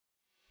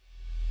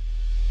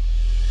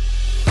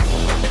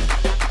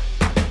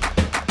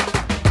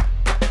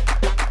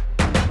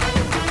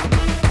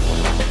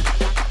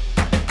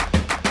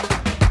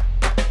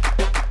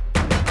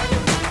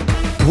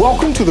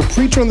Welcome to the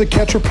Preacher and the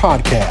Catcher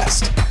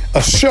podcast,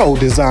 a show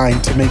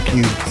designed to make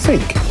you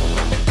think.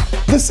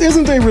 This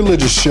isn't a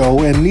religious show,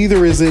 and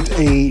neither is it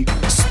a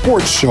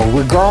sports show,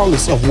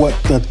 regardless of what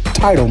the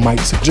title might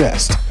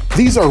suggest.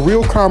 These are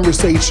real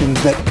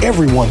conversations that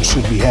everyone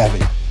should be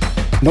having.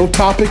 No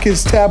topic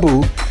is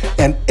taboo,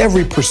 and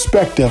every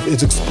perspective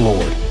is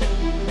explored.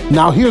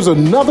 Now here's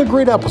another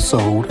great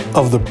episode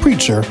of The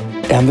Preacher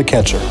and the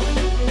Catcher.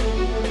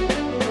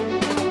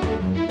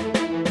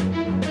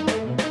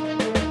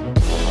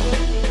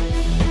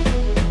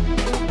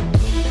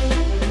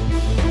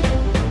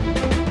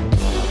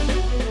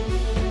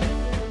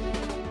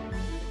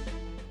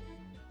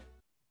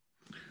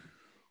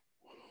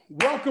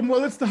 Welcome.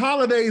 Well, it's the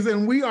holidays,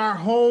 and we are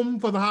home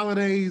for the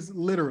holidays,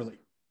 literally.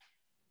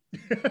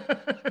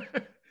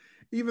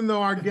 Even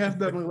though our guest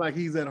doesn't look like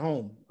he's at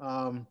home.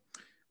 But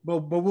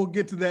we'll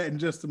get to that in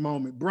just a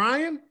moment.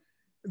 Brian,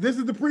 this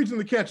is the Preacher and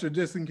the Catcher,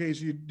 just in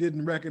case you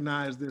didn't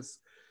recognize this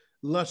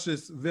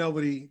luscious,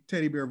 velvety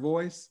teddy bear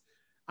voice.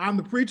 I'm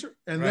the Preacher,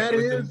 and that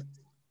is...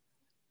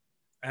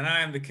 And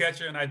I am the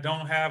Catcher, and I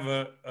don't have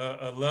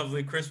a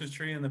lovely Christmas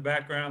tree in the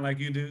background like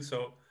you do,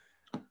 so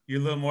you're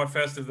a little more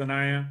festive than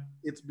I am.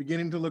 It's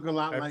beginning to look a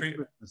lot like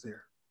Christmas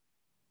here.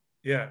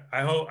 Yeah,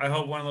 I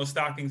hope one of those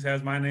stockings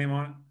has my name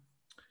on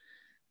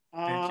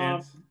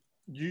it.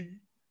 You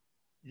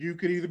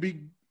could either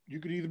be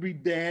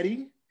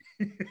Daddy.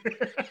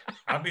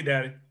 I'll be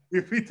Daddy.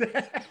 You'll be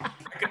Daddy.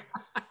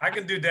 I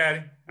can do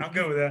Daddy. I'm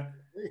good with that.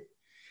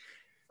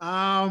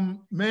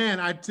 Man,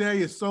 I tell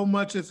you, so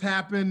much has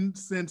happened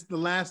since the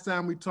last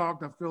time we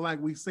talked. I feel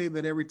like we say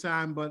that every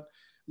time, but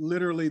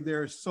literally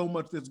there's so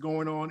much that's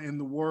going on in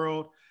the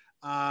world.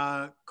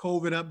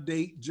 COVID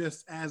update,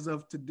 just as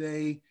of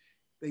today,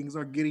 things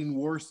are getting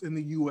worse in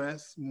the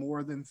U.S.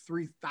 More than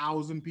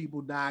 3,000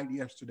 people died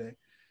yesterday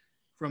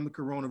from the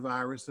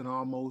coronavirus, and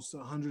almost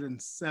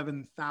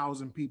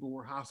 107,000 people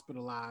were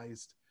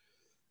hospitalized.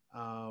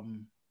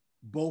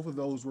 Both of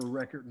those were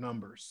record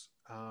numbers.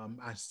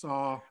 I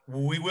saw...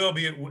 We will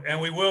be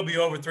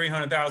over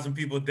 300,000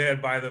 people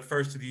dead by the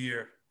first of the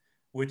year,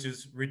 which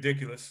is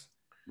ridiculous.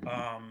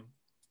 But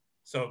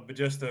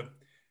just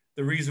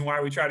the reason why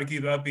we try to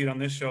keep the upbeat on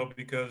this show,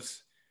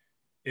 because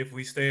if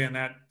we stay in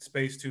that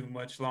space too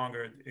much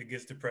longer, it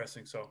gets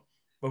depressing.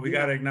 But we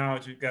got to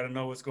acknowledge it, got to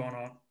know what's going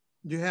on.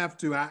 You have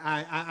to.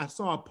 I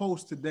saw a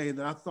post today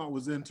that I thought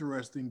was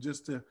interesting,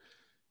 just to,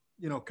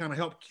 kind of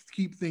help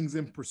keep things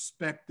in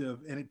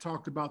perspective. And it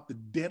talked about the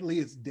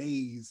deadliest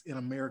days in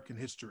American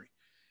history.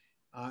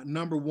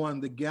 Number one,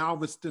 the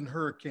Galveston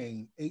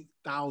hurricane,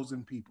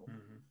 8,000 people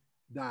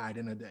died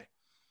in a day.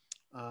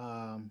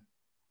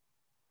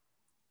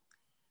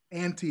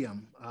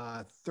 Antietam,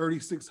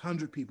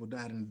 3,600 people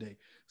died in a day.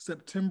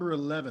 September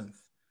 11th,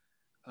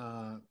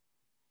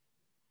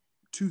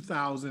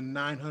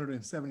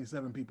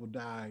 2,977 people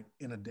died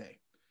in a day.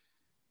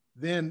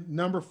 Then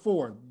number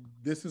four,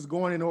 this is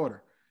going in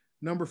order.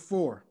 Number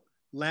four,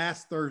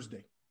 last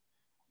Thursday.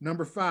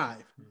 Number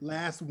five,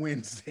 last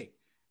Wednesday.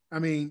 I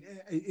mean,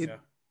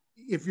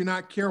 if you're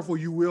not careful,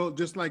 you will,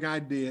 just like I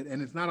did.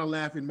 And it's not a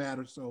laughing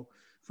matter, so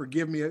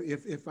forgive me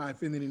if I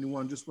offended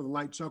anyone, just for the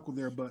light chuckle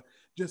there, but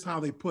just how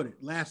they put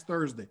it. Last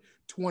Thursday,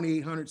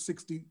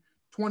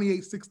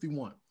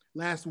 2861.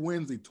 Last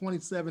Wednesday,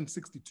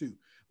 2762.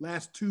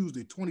 Last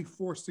Tuesday,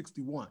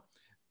 2461.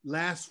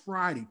 Last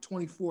Friday,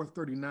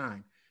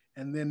 2439.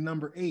 And then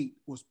number 8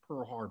 was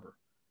Pearl Harbor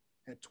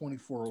at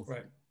 2403.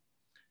 Right.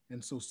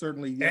 And so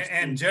certainly,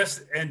 and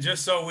just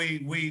so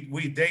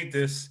we date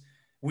this,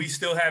 we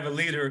still have a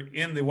leader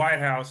in the White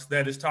House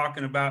that is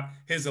talking about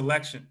his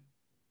election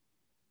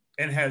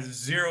and has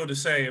zero to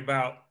say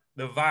about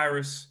the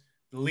virus,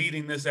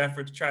 leading this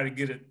effort to try to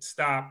get it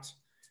stopped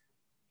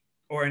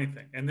or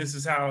anything. And this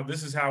is how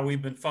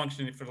we've been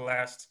functioning for the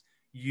last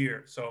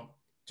year. So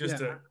just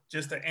to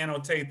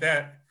annotate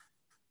that,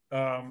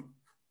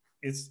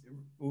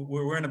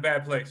 we're in a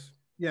bad place.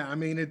 Yeah, I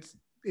mean,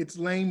 it's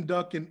lame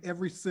duck in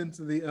every sense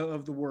of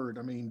the word.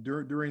 I mean,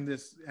 during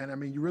this, and I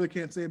mean, you really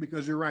can't say it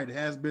because you're right. It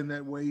has been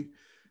that way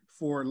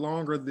for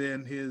longer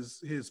than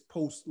his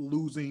post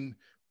losing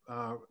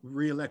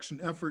re-election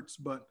efforts.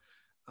 But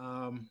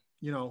one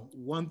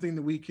thing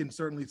that we can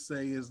certainly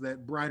say is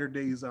that brighter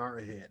days are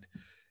ahead,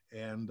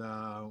 and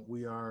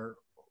we are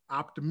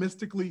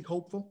optimistically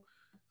hopeful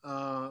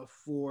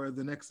for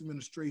the next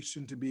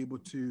administration to be able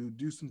to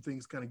do some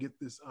things, kind of get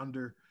this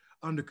under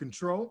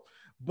control.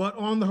 But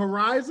on the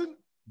horizon,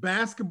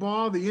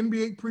 basketball, the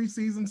NBA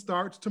preseason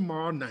starts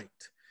tomorrow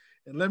night.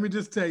 And let me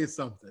just tell you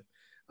something.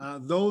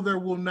 Though there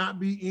will not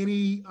be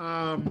any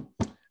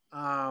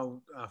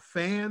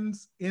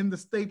fans in the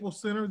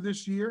Staples Center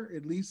this year,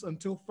 at least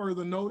until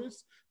further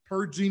notice,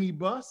 per Jeannie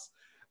Buss,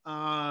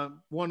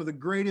 one of the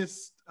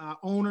greatest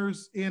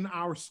owners in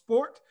our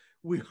sport.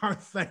 We are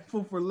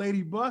thankful for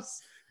Lady Buss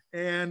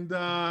and,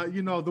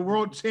 the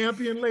world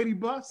champion Lady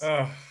Buss.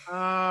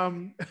 I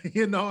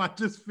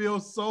just feel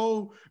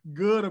so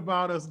good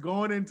about us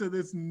going into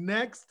this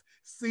next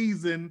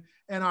season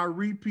and our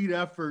repeat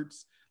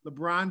efforts.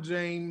 LeBron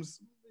James,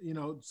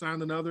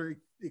 signed another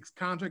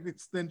contract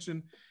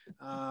extension,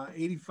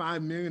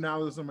 $85 million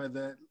or something like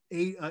that.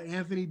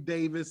 Anthony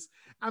Davis.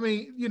 I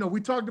mean, you know, we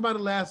talked about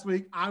it last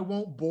week. I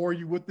won't bore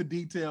you with the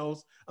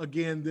details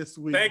again this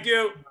week. Thank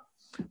you.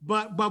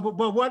 But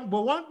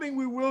one thing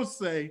we will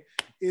say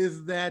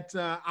is that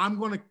I'm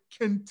going to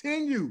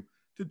continue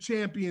to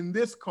champion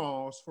this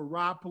cause for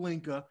Rob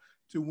Pelinka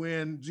to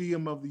win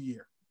GM of the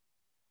Year.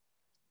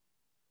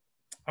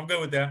 I'm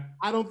good with that.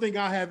 I don't think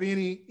I have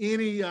any.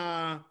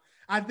 I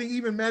think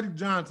even Magic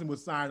Johnson would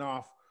sign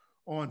off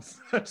on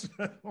such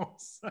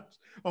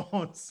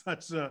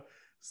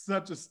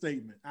a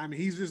statement. I mean,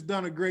 he's just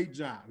done a great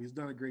job. He's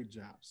done a great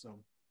job. So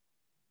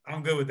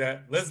I'm good with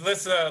that.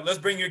 Let's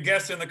bring your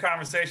guest in the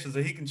conversation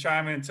so he can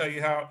chime in and tell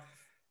you how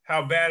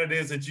bad it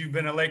is that you've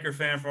been a Laker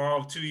fan for all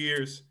of 2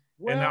 years.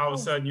 Well, and now all of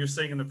a sudden you're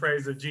singing the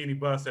praise of Jeannie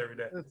Buss every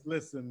day.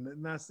 Listen,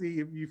 now see,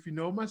 if you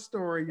know my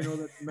story, you know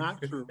that's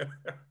not true.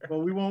 But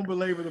we won't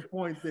belabor the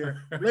point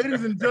there.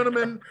 Ladies and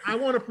gentlemen, I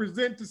want to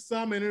present to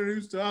some and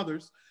introduce to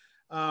others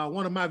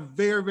one of my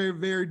very, very,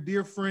 very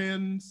dear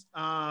friends.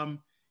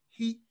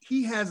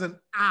 He has an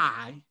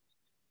eye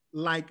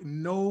like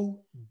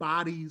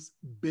nobody's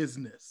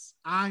business.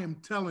 I am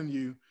telling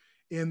you,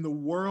 in the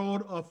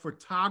world of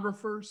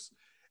photographers,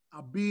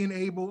 being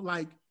able,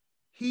 like,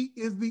 he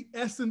is the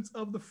essence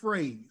of the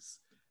phrase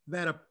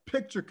that a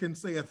picture can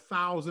say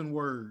 1,000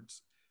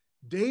 words.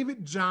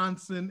 David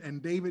Johnson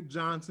and David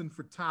Johnson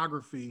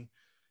Photography,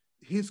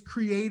 his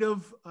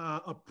creative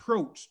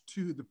approach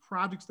to the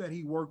projects that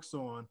he works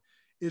on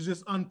is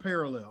just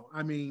unparalleled.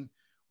 I mean,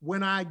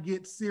 when I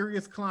get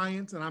serious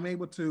clients and I'm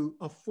able to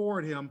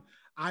afford him,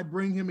 I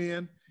bring him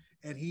in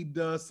and he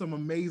does some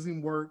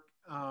amazing work.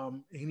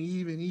 And he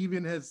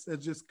even has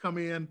just come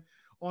in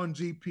on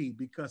GP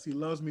because he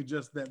loves me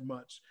just that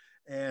much,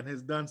 and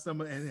has done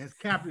and has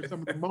captured some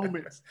of the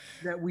moments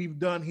that we've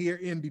done here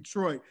in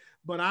Detroit.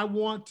 But I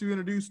want to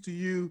introduce to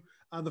you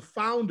the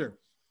founder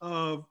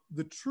of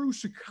the True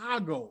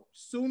Chicago,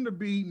 soon to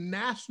be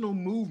national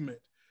movement.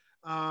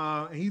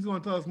 And he's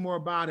going to tell us more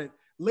about it.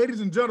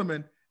 Ladies and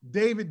gentlemen,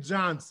 David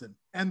Johnson,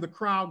 and the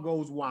crowd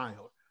goes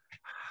wild.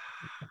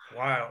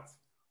 Wild.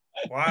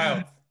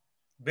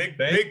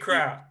 Big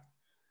crowd.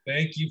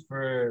 Thank you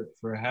for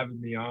having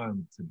me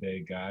on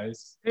today,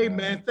 guys. Hey,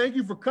 man, thank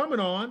you for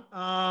coming on.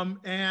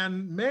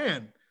 And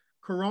man,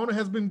 Corona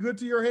has been good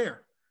to your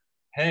hair.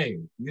 Hey,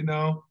 you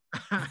know.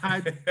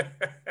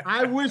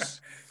 I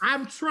wish,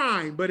 I'm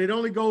trying, but it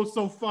only goes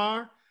so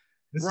far.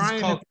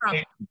 Brian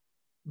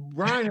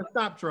has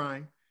stopped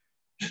trying.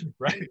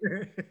 Right.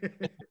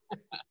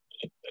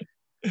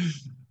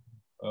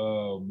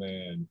 Oh,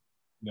 man.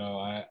 No,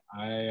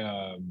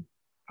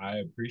 I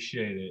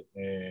appreciate it,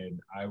 and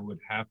I would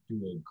have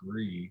to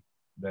agree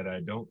that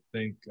I don't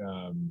think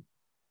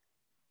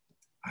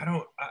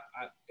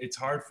it's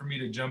hard for me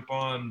to jump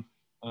on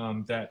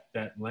that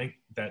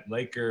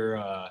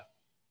Laker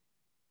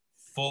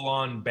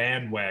full-on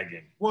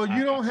bandwagon. Well,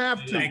 you don't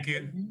have to. Thank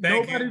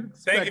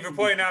you for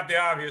pointing out the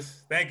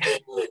obvious. Thank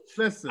you.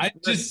 Listen,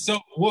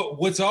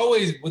 what's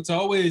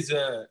always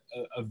a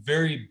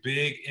very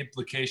big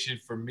implication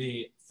for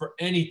me, for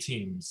any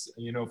teams,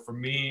 you know, for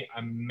me,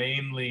 I'm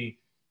mainly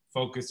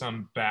focused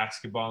on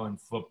basketball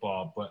and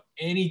football, but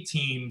any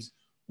teams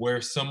where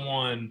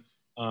someone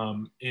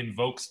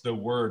invokes the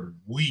word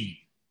we,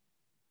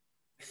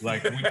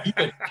 like when you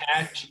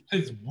attach,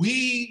 because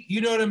we,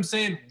 you know what I'm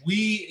saying?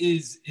 We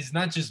is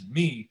not just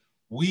me.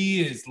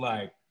 We is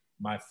like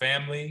my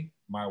family,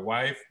 my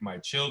wife, my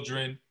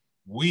children,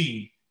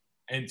 we.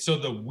 And so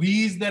the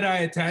we's that I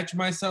attach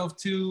myself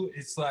to,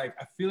 it's like,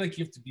 I feel like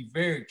you have to be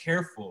very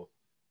careful,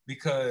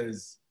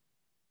 because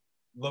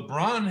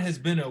LeBron has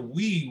been a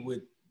we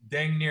with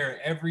dang near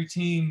every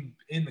team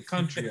in the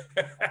country.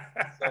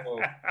 So,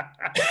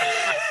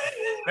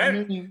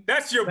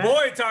 that's your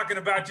boy talking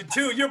about you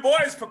too. Your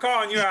boy's for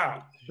calling you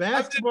out.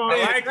 Basketball.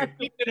 I like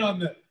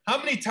it. How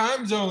many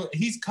time zones?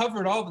 He's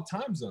covered all the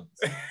time zones.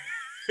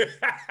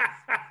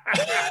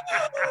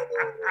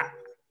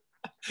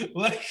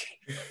 Like,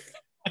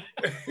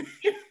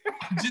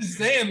 I'm just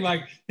saying,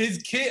 like his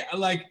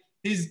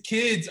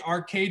kid's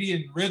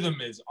circadian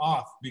rhythm is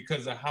off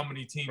because of how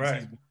many teams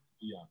he's been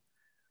on.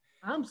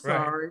 I'm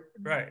sorry.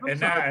 Right.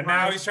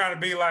 Now he's trying to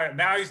be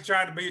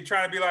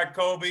like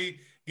Kobe,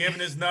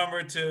 giving his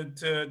number to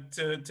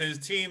his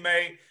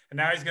teammate, and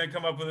now he's gonna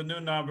come up with a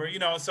new number. You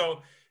know,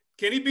 so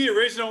can he be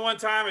original one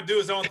time and do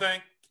his own thing?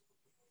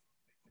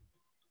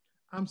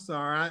 I'm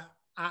sorry.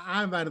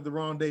 I invited the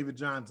wrong David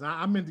Johnson.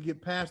 I meant to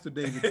get Pastor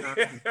David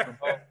Johnson from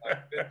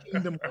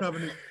Kingdom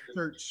Covenant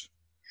Church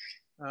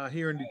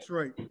here in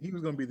Detroit. He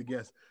was going to be the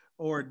guest.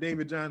 Or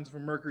David Johnson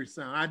from Mercury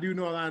Sound. I do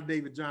know a lot of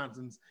David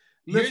Johnsons.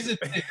 Here's the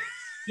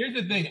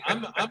thing.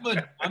 I'm a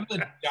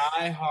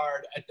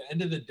diehard. At the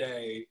end of the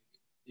day,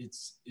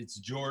 it's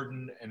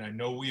Jordan, and I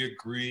know we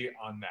agree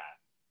on that.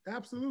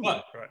 Absolutely.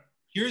 But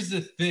here's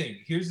the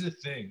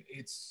thing.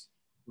 It's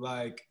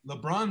like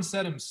LeBron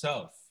said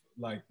himself,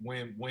 like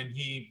when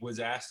he was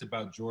asked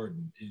about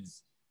Jordan,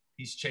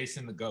 he's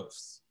chasing the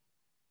ghosts,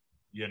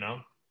 you know?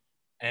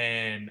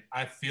 And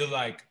I feel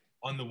like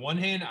on the one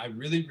hand, I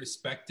really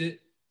respect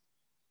it,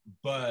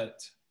 but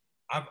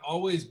I've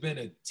always been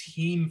a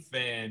team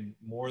fan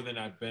more than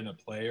I've been a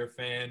player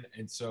fan.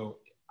 And so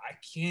I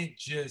can't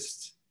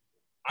just,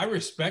 I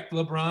respect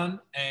LeBron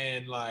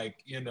and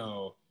like, you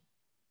know,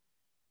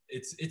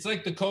 it's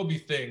like the Kobe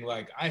thing.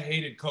 Like I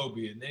hated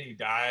Kobe and then he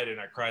died and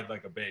I cried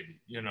like a baby,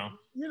 you know?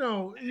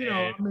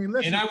 I mean,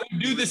 listen. And I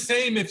would do the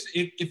same if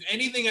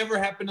anything ever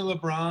happened to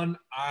LeBron,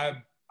 I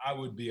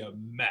would be a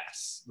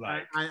mess.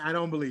 Like I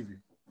don't believe you.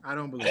 I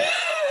don't believe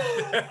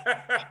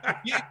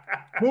you.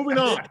 Moving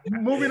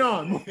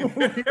on.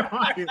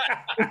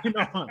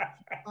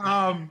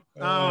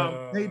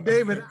 Hey,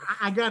 David,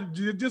 I got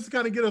just to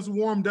kind of get us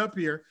warmed up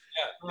here.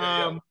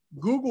 Yeah.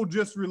 Google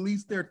just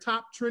released their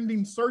top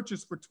trending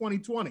searches for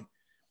 2020.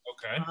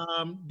 Okay.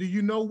 Do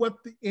you know what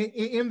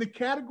in the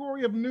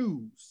category of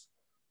news?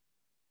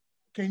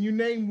 Can you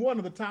name one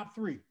of the top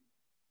three?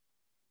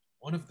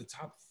 One of the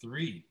top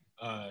three.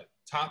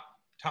 Top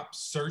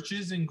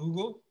searches in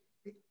Google?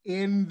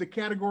 In the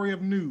category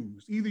of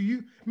news. Either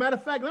you, matter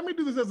of fact, let me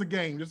do this as a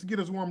game just to get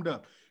us warmed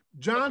up.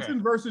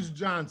 Johnson versus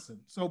Johnson.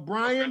 So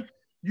Brian,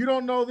 you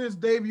don't know this.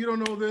 Dave, you don't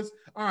know this.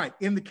 All right.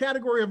 In the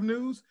category of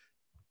news,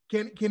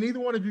 can either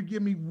one of you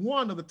give me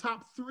one of the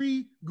top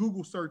three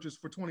Google searches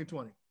for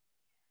 2020?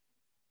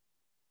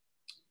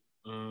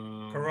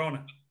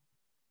 Corona.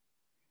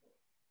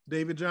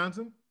 David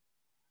Johnson?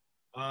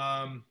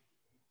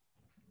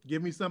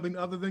 Give me something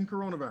other than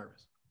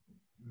coronavirus.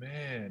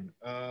 Man.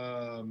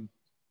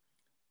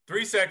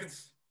 3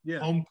 seconds. Yeah.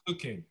 Home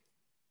cooking.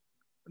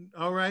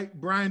 All right.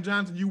 Brian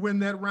Johnson, you win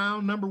that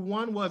round. Number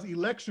one was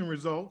election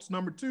results.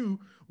 Number two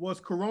was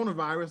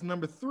coronavirus.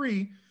 Number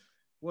three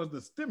was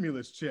the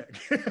stimulus check.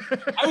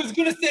 I was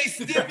going to say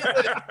stimulus.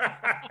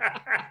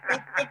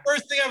 That's the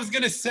first thing I was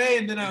going to say.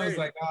 And then I was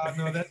like, oh,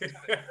 no, that's kind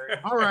of great.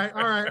 All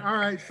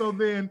right. So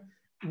then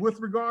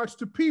with regards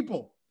to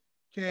people,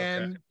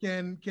 can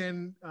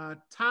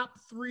top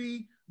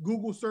three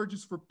Google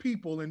searches for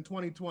people in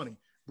 2020?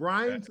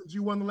 Brian, since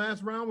you won the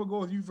last round, we'll go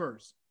with you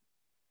first.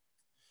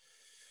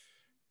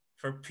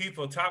 For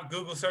people, top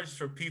Google searches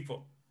for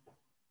people.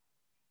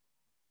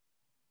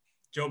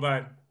 Joe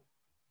Biden.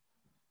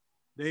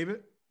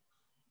 David?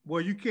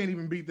 Well, you can't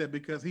even beat that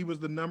because he was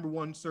the number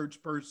one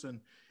search person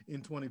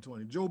in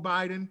 2020. Joe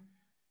Biden,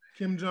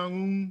 Kim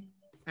Jong-un,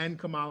 and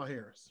Kamala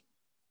Harris.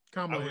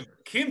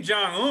 Kim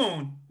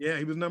Jong-un? Yeah,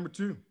 he was number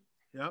two.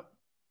 Yep.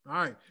 All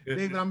right,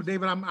 David. I'm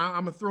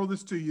gonna throw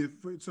this to you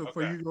for you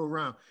to go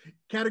around.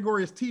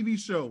 Category is TV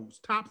shows.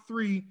 Top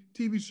three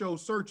TV show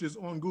searches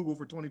on Google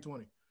for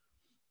 2020.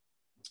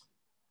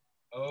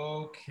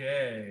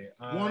 Okay.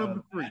 One of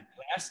the three.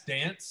 Last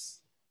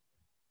Dance.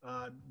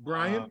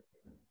 Brian.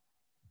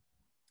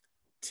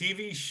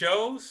 TV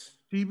shows.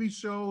 TV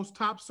shows.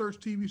 Top search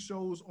TV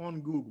shows on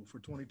Google for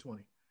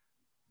 2020.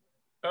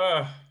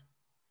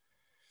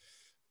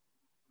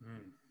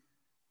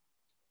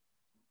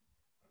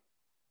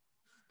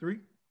 3,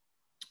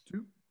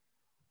 2,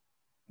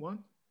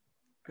 1.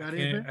 Got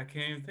anything? I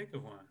can't even think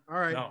of one. All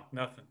right. No,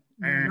 nothing.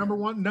 Number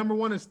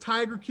one is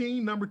Tiger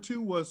King. Number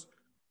two was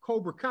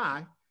Cobra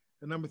Kai.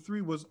 And number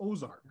three was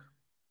Ozark.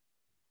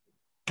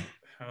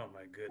 Oh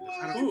my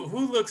goodness.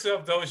 Who looks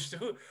up those?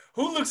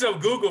 Who looks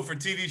up Google for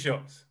TV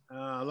shows?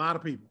 A lot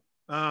of people.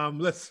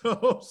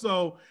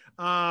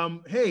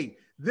 Hey,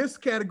 this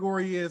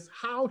category is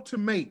how to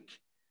make.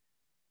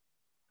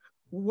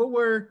 What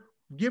we're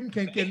giving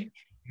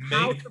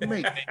how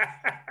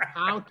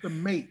to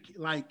make,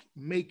 like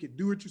make it,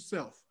 do it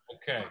yourself.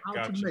 Okay. How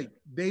to make.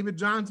 David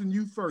Johnson,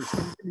 you first.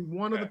 Give me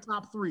one of the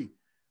top three.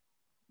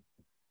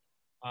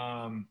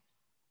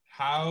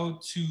 How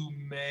to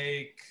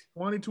make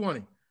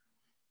 2020.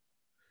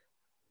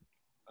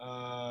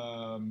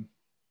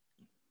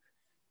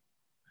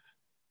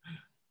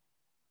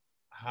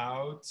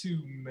 How to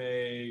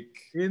make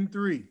in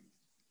 3,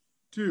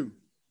 2.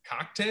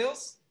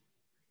 Cocktails.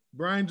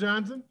 Brian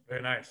Johnson.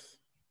 Very nice.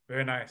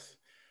 Very nice.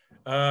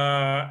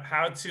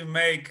 How to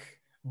make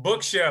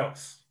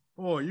bookshelves.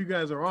 Oh, you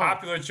guys are off.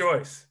 Popular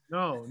choice.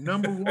 No,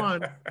 number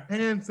one,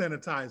 hand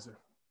sanitizer.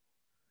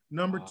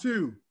 Number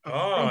two.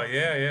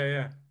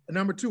 Yeah.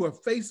 Number two, a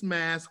face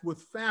mask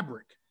with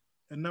fabric.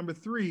 And number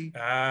three,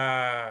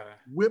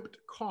 whipped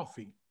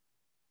coffee.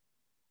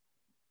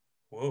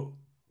 Whoa.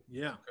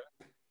 Yeah.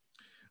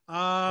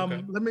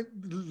 Okay.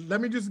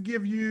 Let me just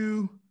give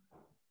you.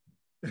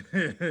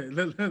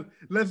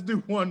 Let's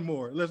do one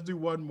more.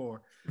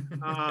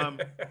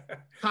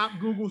 Top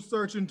Google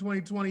search in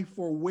 2020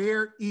 for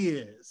where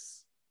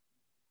is.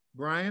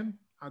 Brian,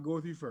 I'll go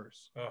with you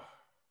first.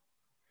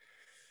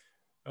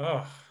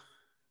 5.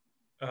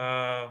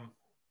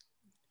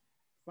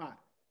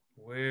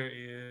 Where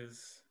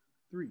is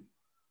 3,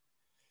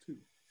 2,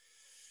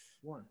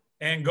 1.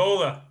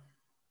 Angola.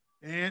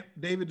 And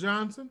David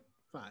Johnson.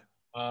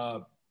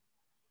 5.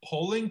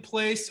 Polling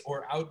place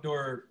or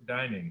outdoor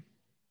dining?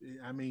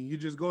 I mean, you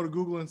just go to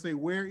Google and say,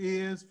 where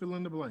is fill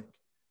in the blank.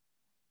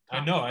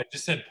 I know. I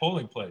just said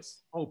polling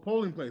place. Oh,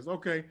 polling place.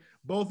 Okay.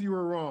 Both of you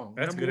are wrong.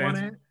 That's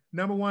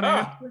number one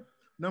answer.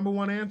 Number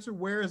one answer.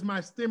 Where is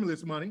my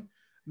stimulus money?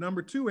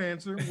 Number two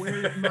answer,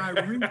 where is my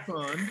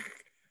refund?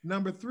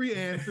 Number three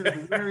answer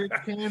is, where is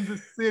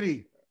Kansas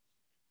City?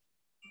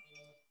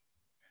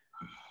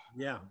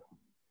 Yeah.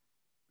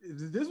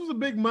 This was a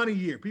big money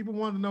year. People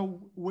want to know,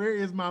 where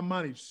is my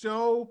money?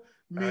 Show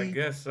I me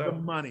guess the so.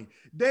 money.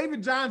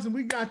 David Johnson,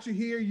 we got you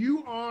here.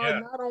 You are Yeah.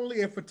 not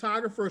only a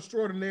photographer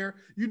extraordinaire,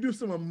 you do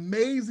some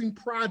amazing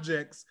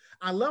projects.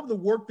 I love the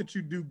work that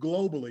you do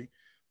globally,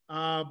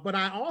 but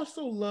I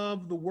also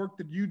love the work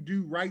that you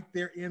do right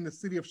there in the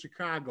city of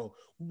Chicago.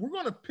 We're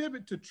going to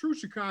pivot to True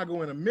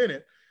Chicago in a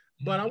minute,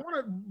 but I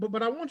want to,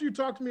 but I want you to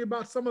talk to me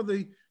about some of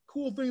the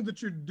cool things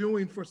that you're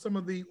doing for some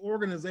of the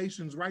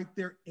organizations right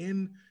there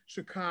in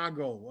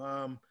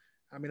Chicago.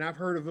 I mean, I've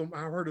heard of them.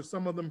 I've heard of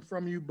some of them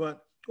from you,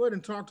 but go ahead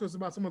and talk to us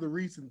about some of the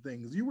recent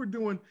things. You were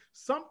doing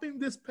something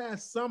this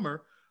past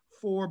summer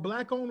for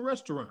Black-owned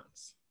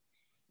restaurants.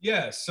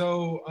 Yeah.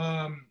 So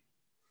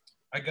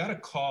I got a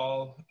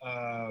call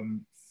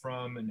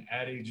from an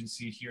ad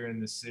agency here in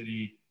the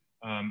city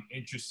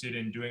interested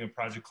in doing a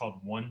project called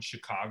One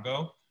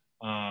Chicago.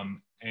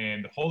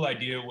 And the whole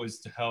idea was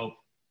to help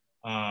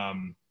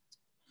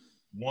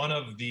one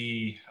of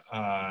the,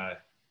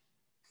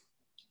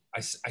 I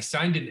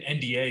signed an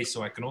NDA,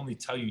 so I can only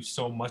tell you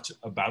so much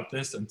about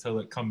this until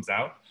it comes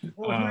out.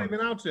 Oh, it's not even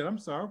out yet. I'm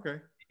sorry. Okay.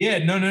 Yeah,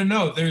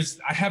 no. There's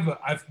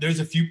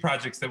a few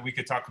projects that we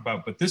could talk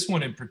about, but this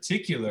one in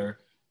particular,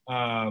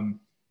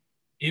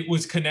 it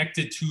was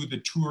connected to the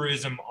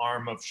tourism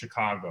arm of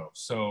Chicago.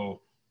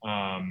 So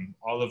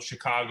all of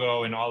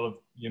Chicago and all of,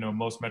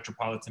 most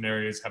metropolitan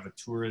areas have a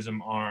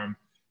tourism arm.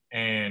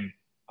 And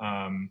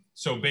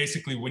so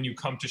basically when you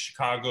come to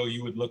Chicago,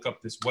 you would look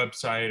up this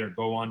website or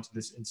go onto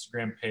this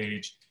Instagram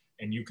page,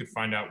 and you could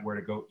find out where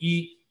to go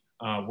eat,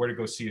 where to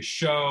go see a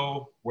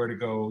show, where to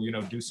go,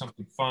 do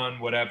something fun,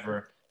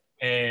 whatever.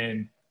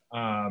 And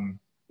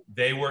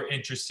they were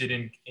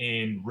interested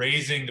in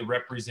raising the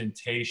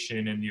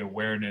representation and the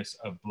awareness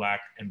of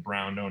Black and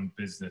Brown owned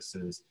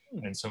businesses.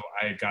 And so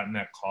I had gotten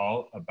that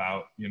call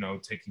about,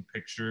 taking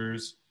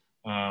pictures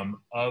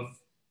of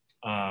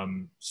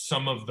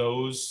some of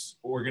those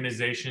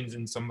organizations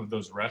and some of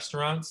those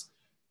restaurants.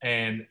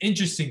 And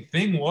interesting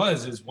thing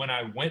is when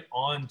I went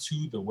on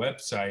to the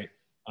website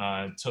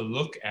to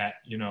look at,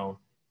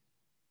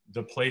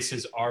 the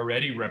places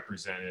already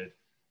represented,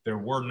 there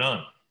were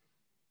none.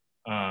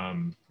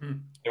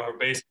 They were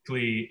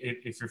basically,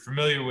 if you're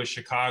familiar with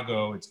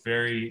Chicago, it's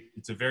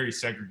a very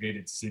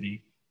segregated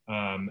city.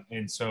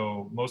 And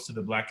so most of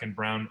the Black and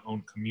Brown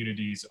owned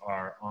communities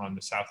are on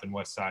the south and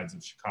west sides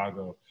of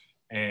Chicago.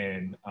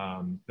 And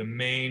the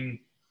main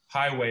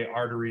highway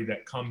artery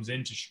that comes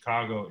into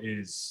Chicago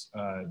is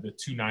the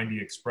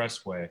 290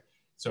 Expressway.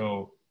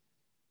 So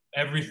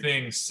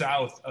everything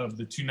south of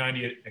the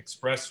 290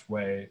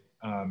 Expressway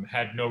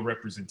had no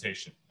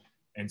representation.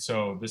 And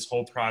so this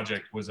whole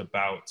project was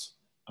about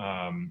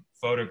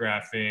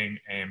photographing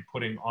and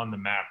putting on the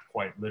map,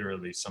 quite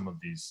literally, some of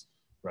these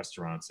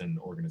restaurants and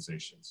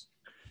organizations.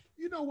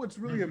 You know, what's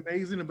really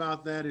amazing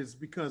about that is,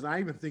 because I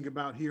even think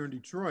about here in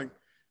Detroit,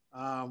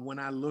 when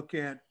I look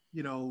at,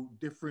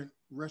 different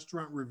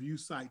restaurant review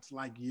sites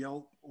like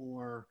Yelp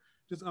or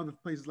just other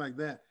places like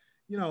that,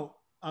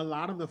 a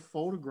lot of the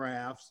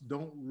photographs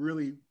don't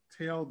really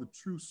tell the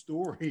true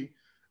story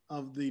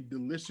of the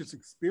delicious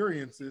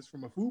experiences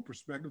from a food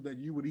perspective that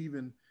you would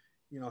even,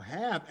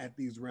 have at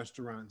these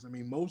restaurants. I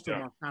mean, most of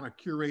them are kind of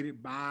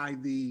curated by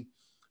the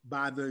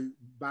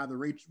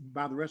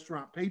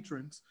restaurant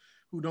patrons,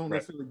 who don't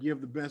necessarily give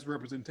the best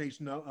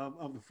representation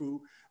of the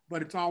food.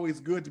 But it's always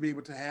good to be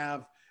able to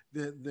have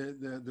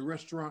the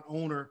restaurant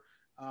owner,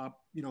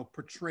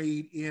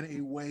 portrayed in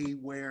a way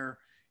where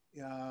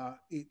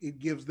it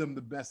gives them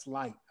the best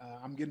light.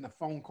 I'm getting a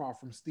phone call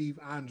from Steve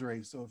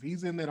Andre. So if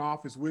he's in that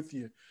office with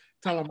you,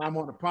 tell him I'm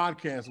on a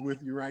podcast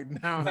with you right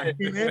now. And I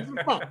can't answer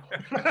the phone.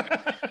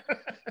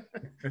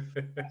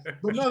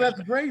 But no, that's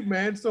great,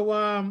 man.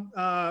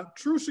 So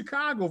True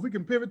Chicago, if we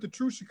can pivot to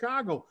True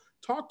Chicago,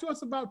 talk to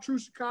us about True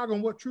Chicago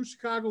and what True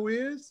Chicago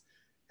is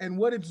and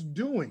what it's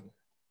doing.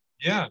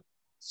 Yeah.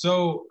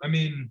 So, I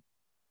mean,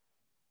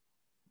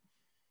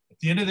 at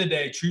the end of the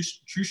day, True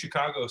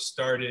Chicago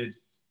started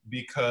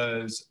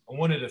because I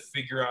wanted to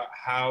figure out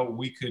how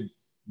we could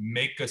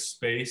make a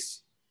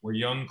space where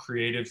young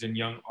creatives and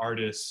young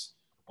artists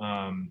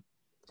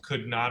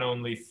could not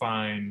only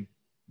find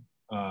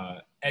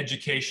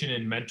education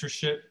and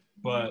mentorship,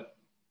 but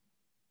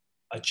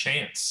a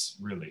chance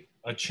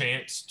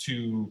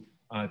to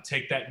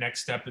take that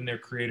next step in their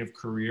creative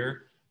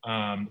career,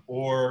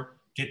 or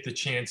get the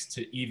chance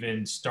to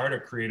even start a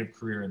creative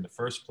career in the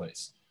first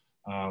place.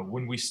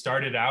 When we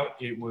started out,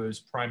 it was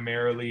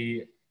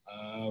primarily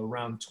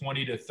around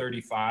 20 to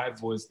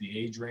 35 was the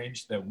age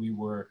range that we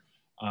were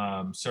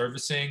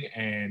servicing.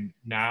 And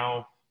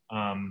now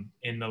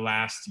in the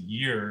last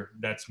year,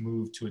 that's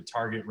moved to a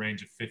target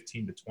range of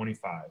 15 to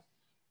 25.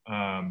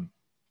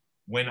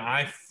 When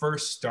I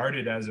first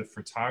started as a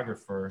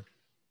photographer,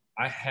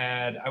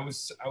 I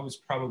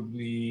was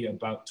probably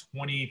about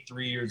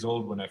 23 years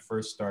old when I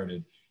first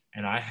started,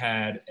 and I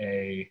had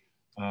a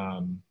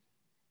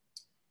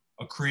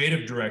a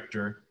creative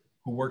director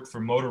who worked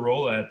for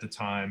Motorola at the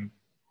time,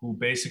 who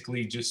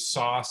basically just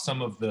saw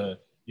some of the,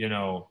 you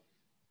know,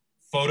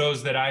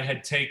 photos that I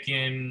had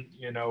taken,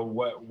 you know,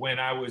 when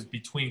I was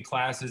between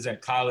classes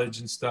at college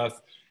and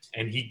stuff.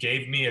 And he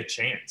gave me a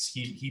chance.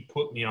 He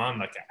put me on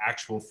like an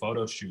actual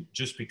photo shoot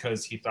just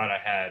because he thought I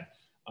had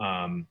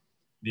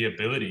the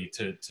ability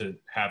to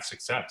have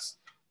success.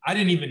 I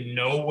didn't even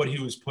know what he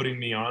was putting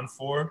me on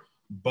for,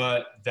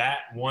 but that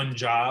one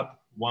job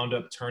wound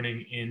up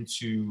turning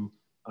into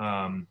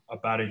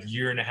about a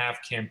 1.5-year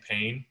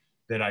campaign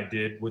that I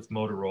did with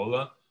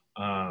Motorola.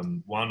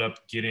 Wound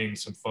up getting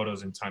some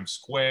photos in Times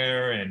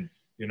Square and,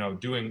 you know,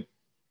 doing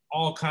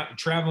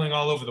traveling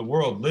all over the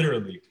world,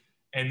 literally.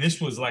 And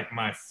this was like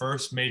my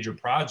first major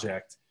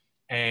project.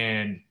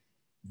 And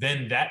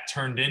then that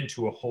turned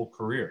into a whole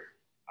career.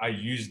 I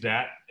used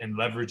that and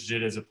leveraged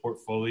it as a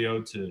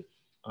portfolio to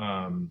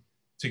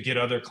get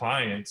other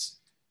clients.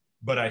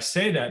 But I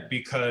say that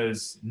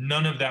because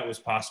none of that was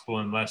possible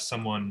unless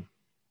someone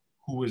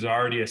who was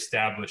already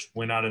established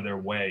went out of their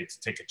way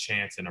to take a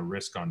chance and a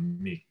risk on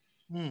me.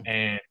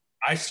 And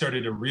I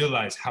started to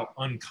realize how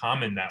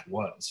uncommon that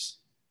was.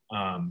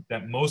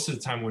 That most of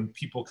the time when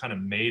people kind of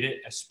made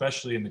it,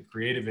 especially in the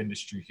creative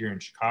industry here in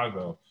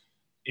Chicago,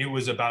 it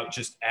was about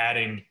just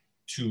adding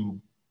to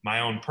my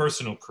own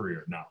personal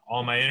career. Now,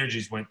 all my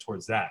energies went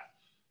towards that.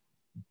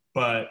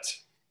 But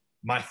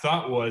my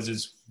thought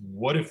is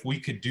what if we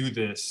could do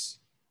this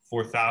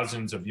for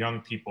thousands of young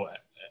people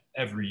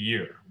every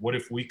year? What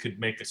if we could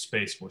make a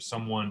space where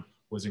someone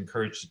was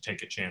encouraged to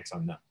take a chance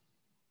on them?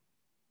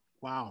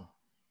 Wow.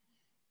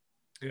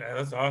 Yeah,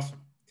 that's awesome.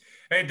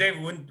 Hey,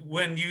 David,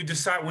 when you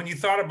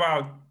thought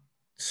about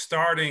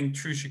starting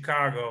True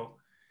Chicago,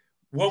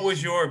 what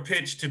was your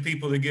pitch to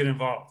people to get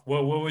involved?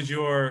 What was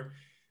your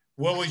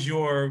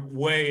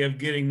way of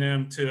getting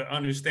them to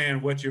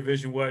understand what your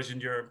vision was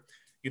and your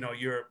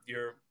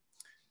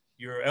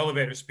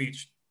elevator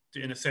speech,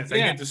 in a sense? Yeah. I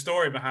get the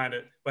story behind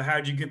it, but how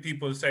did you get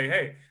people to say,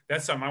 hey,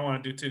 that's something I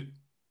want to do too?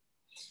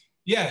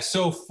 Yeah,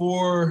 so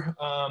for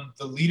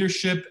the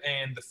leadership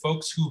and the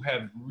folks who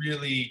have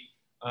really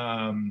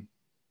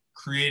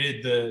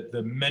created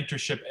the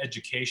mentorship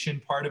education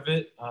part of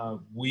it,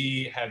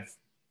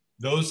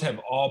 those have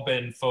all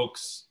been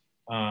folks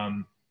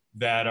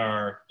that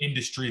are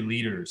industry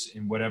leaders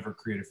in whatever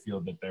creative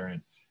field that they're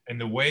in. And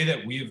the way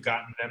that we have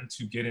gotten them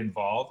to get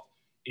involved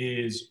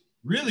is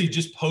really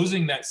just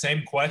posing that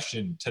same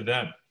question to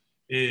them: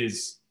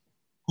 is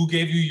who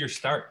gave you your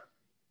start?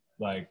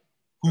 Like,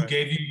 who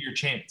gave you your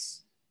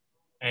chance?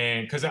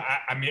 And because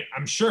I mean,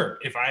 I'm sure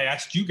if I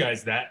asked you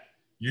guys that,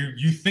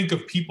 you think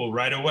of people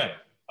right away.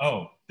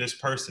 Oh, this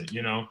person,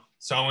 you know,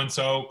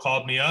 so-and-so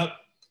called me up,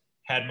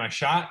 had my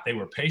shot. They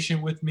were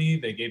patient with me.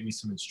 They gave me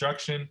some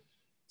instruction.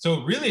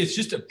 So really, it's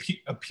just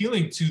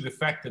appealing to the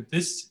fact that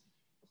this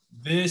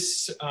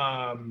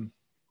kind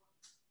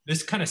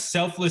of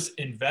selfless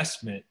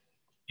investment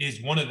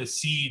is one of the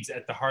seeds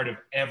at the heart of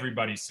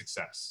everybody's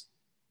success.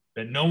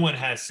 That no one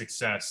has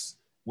success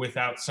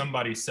without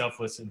somebody's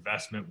selfless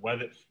investment,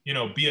 whether, you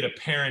know, be it a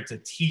parent, a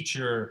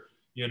teacher,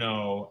 you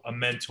know, a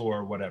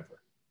mentor, whatever.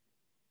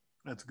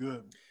 That's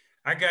good.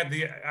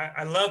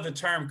 I love the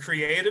term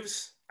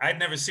creatives. I'd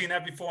never seen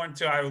that before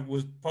until I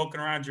was poking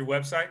around your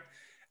website.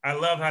 I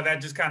love how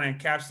that just kind of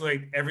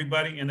encapsulates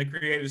everybody in the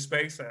creative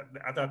space.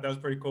 I thought that was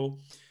pretty cool.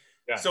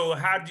 Yeah. So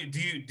how do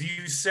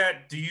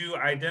you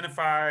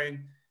identify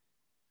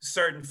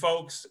certain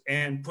folks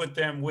and put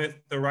them with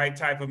the right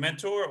type of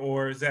mentor,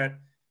 or is that,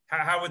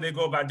 how would they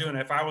go about doing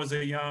it? If I was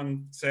a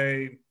young,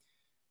 say,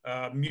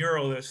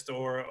 muralist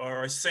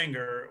or a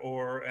singer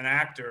or an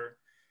actor,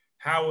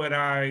 how would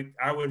I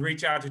would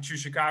reach out to True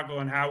Chicago,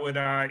 and how would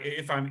I,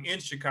 if I'm in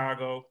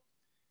Chicago,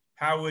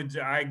 how would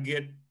I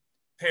get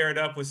paired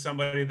up with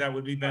somebody that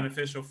would be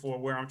beneficial for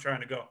where I'm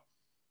trying to go?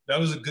 That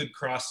was a good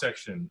cross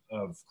section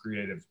of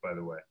creatives, by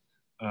the way.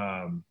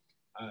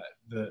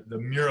 The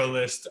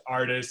muralist,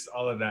 artists,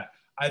 all of that.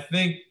 I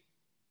think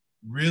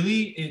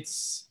really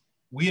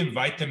we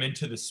invite them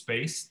into the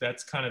space.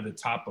 That's kind of the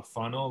top of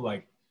funnel.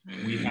 Like,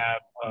 we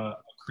have a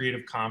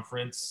creative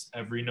conference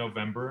every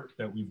November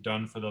that we've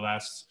done for the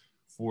last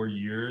 4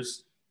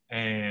 years.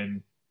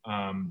 And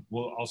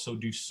we'll also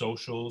do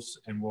socials,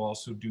 and we'll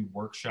also do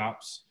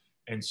workshops.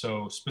 And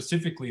so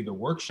specifically the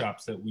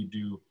workshops that we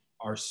do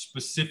are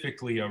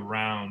specifically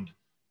around,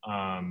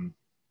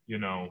 you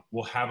know,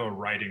 we'll have a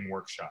writing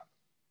workshop.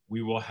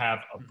 We will have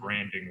a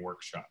branding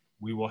workshop.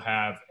 We will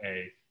have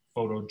a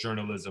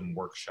photojournalism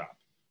workshop.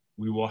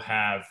 We will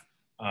have,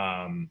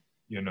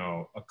 you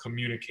know, a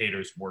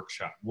communicators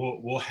workshop.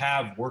 We'll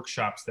have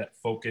workshops that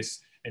focus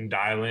and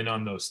dial in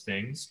on those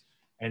things.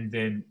 And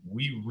then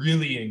we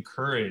really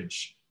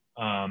encourage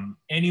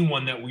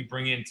anyone that we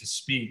bring in to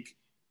speak.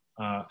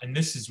 And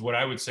this is what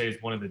I would say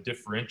is one of the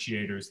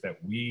differentiators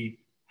that we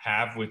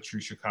have with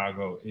True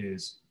Chicago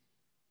is,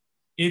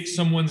 if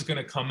someone's going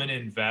to come and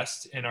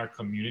invest in our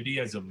community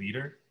as a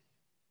leader,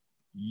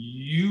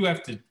 you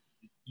have to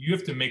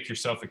make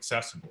yourself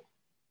accessible.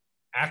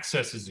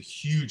 Access is a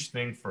huge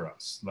thing for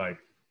us. Like,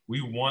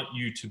 we want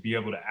you to be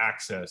able to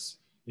access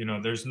You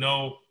know, there's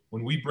no,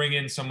 when we bring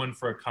in someone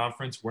for a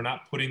conference, we're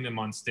not putting them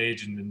on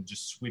stage and then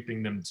just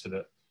sweeping them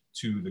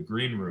to the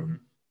green room.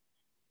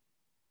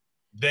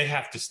 Mm-hmm. They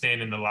have to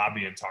stand in the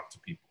lobby and talk to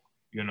people.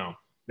 You know,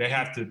 they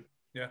have to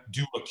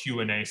do a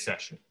Q&A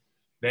session.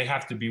 They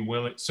have to be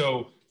willing.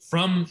 So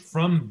from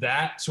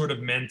that sort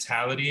of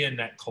mentality and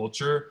that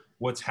culture,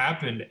 what's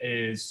happened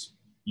is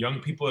young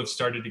people have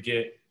started to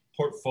get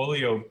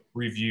portfolio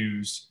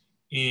reviews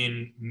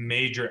in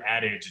major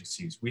ad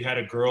agencies. We had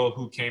a girl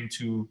who came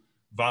to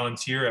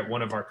volunteer at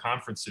one of our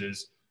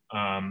conferences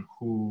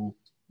who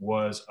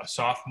was a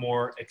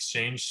sophomore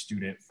exchange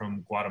student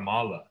from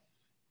Guatemala.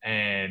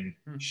 And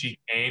she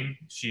came,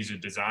 she's a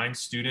design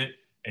student,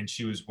 and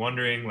she was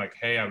wondering like,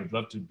 hey, I would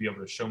love to be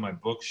able to show my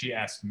book. She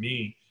asked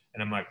me,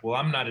 and I'm like, well,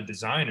 I'm not a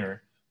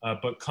designer,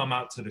 but come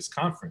out to this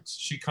conference.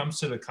 She comes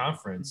to the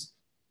conference,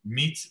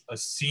 meets a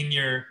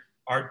senior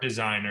art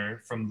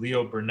designer from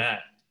Leo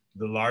Burnett,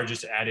 the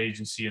largest ad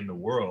agency in the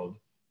world,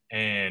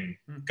 and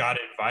got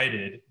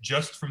invited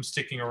just from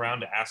sticking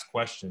around to ask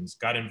questions,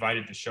 got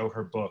invited to show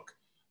her book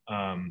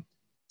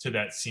to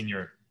that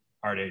senior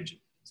art agent.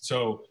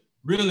 So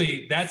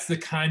really, that's the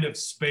kind of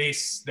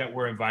space that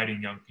we're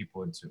inviting young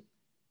people into.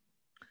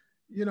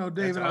 You know,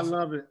 David, awesome. I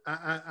love it.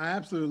 I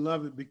absolutely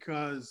love it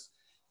because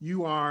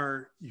you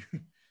are,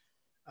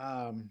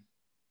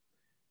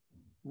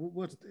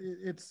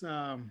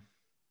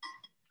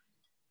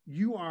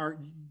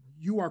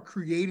 you are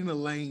creating a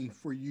lane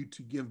for you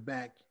to give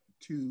back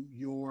to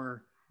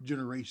your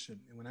generation.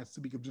 And when I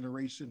speak of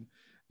generation,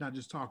 not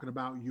just talking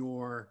about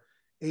your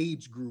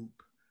age group,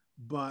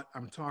 but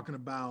I'm talking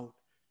about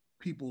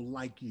people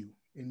like you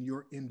in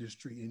your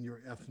industry, in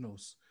your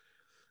ethnos.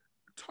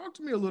 Talk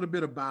to me a little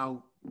bit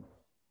about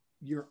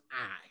your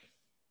eye.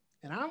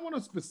 And I want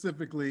to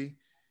specifically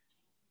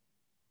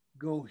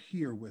go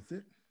here with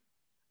it.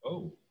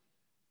 Oh,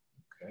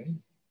 okay.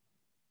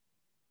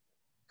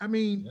 I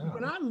mean,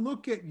 when I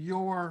look at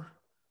your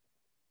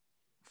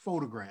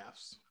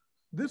photographs,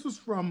 this was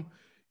from,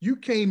 you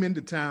came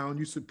into town,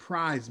 you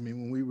surprised me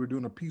when we were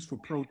doing a peaceful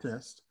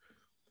protest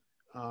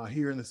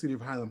here in the city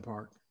of Highland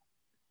Park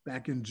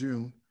back in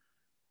June.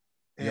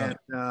 And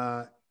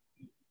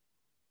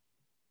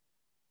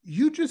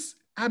you just,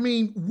 I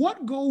mean,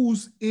 what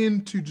goes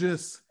into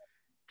just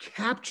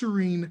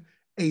capturing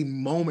a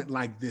moment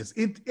like this?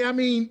 I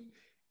mean,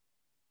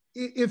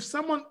 if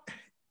someone,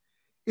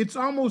 it's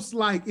almost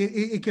like,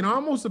 it can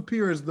almost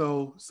appear as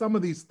though some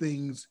of these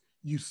things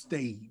you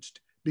staged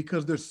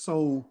because they're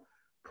so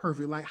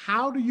perfect. Like,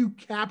 how do you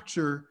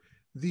capture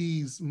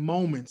these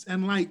moments?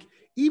 And like,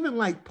 even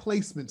like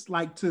placements,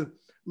 like to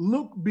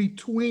look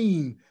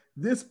between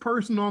this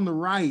person on the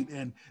right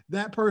and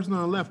that person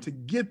on the left to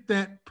get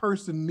that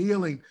person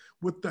kneeling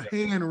with the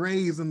hand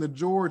raised and the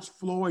George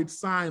Floyd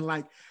sign.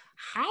 Like,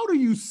 how do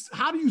you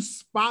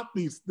spot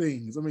these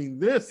things? I mean,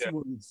 this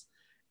was,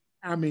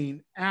 I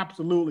mean,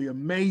 absolutely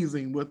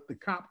amazing with the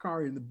cop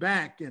car in the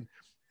back. And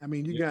I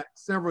mean, you got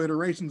several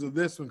iterations of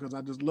this one because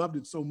I just loved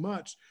it so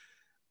much.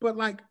 But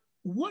like,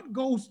 what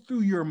goes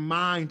through your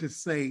mind to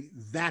say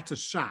that's a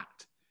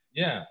shot?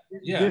 Yeah.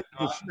 This is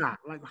a shot.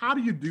 Like, how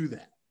do you do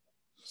that?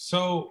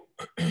 So,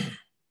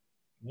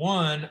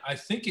 one, I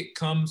think it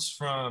comes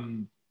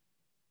from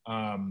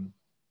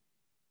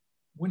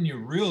when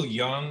you're real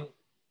young,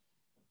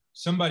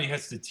 somebody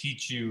has to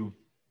teach you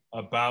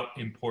about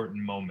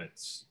important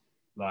moments.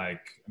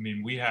 Like, I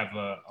mean, we have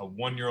a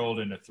 1-year-old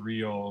and a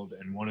 3-year-old,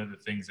 and one of the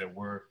things that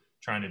we're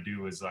trying to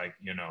do is like,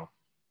 you know,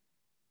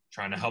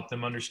 trying to help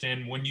them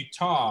understand when you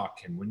talk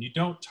and when you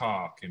don't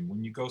talk and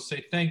when you go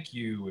say thank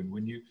you and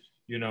when you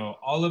know,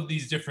 all of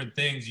these different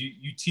things.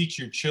 You teach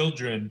your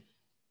children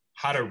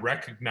how to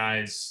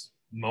recognize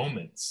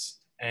moments.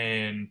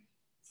 And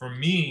for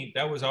me,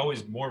 that was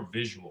always more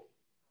visual.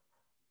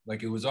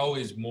 Like, it was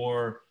always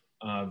more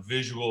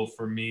visual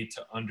for me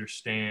to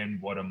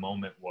understand what a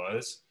moment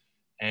was.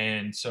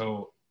 And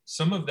so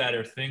some of that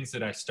are things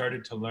that I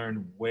started to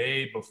learn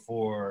way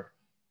before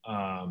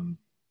I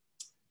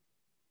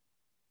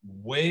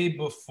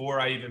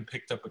even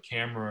picked up a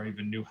camera or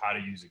even knew how to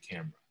use a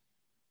camera.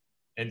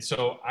 And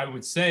so I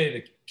would say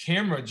the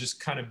camera just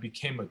kind of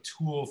became a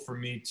tool for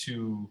me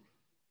to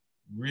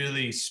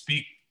really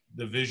speak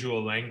the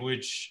visual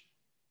language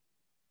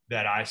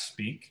that I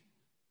speak.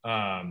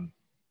 And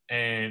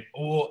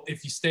well,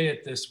 if you stay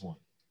at this one,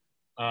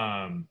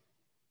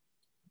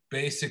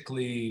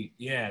 basically,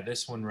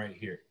 this one right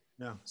here.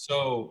 Yeah.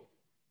 So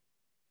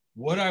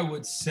what I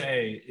would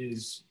say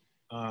is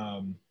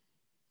I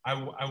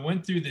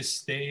went through this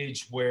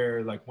stage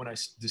where, like, when I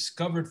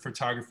discovered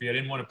photography, I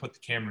didn't want to put the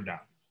camera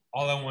down.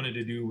 All I wanted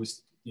to do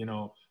was, you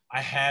know, I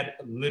had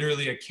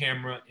literally a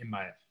camera in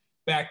my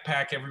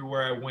backpack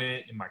everywhere I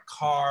went, in my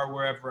car,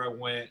 wherever I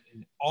went.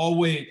 And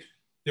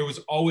there was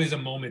always a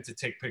moment to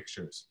take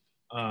pictures.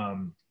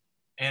 And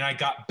I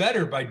got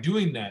better by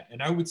doing that.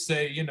 And I would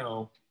say, you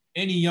know,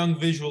 any young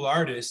visual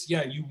artist,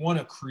 you want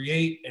to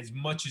create as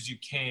much as you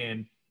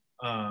can.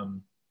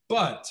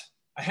 But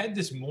I had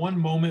this one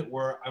moment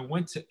where I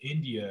went to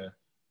India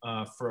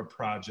for a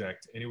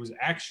project. And it was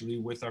actually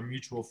with our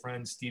mutual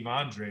friend, Steve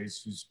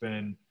Andres, who's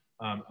been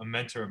a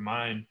mentor of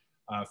mine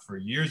for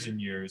years and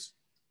years.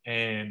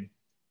 And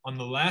on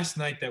the last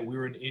night that we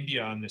were in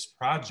India on this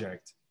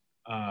project,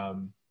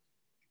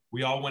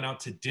 we all went out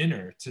to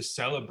dinner to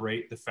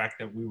celebrate the fact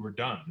that we were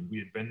done. We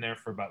had been there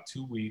for about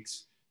 2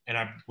 weeks, and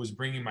I was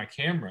bringing my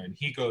camera, and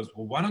he goes,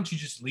 well, why don't you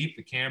just leave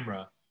the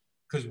camera?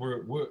 Because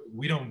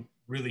we don't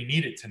really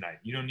need it tonight.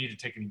 You don't need to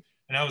take any.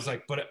 And I was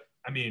like, but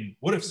I mean,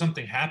 what if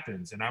something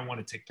happens and I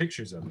want to take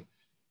pictures of it?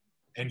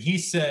 And he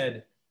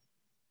said,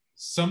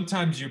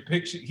 sometimes your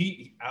picture,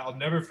 I'll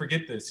never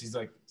forget this. He's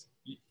like,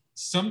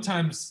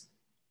 sometimes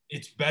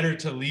it's better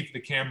to leave the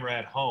camera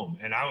at home.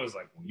 And I was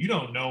like, well, you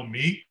don't know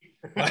me.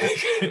 Like,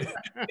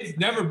 it's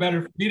never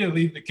better for me to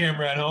leave the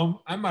camera at home.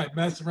 I might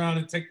mess around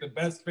and take the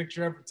best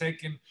picture ever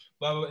taken,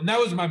 blah, blah. And that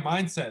was my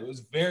mindset. It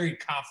was very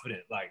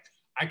confident. Like,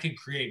 I can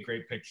create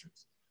great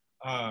pictures.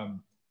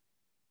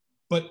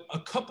 But a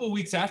couple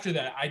weeks after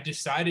that, I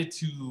decided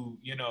to,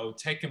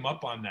 take him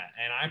up on that.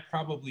 And I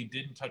probably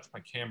didn't touch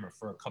my camera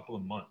for a couple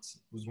of months.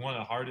 It was one of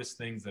the hardest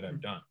things that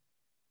I've done.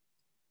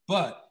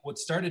 But what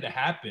started to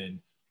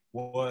happen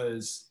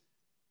was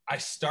I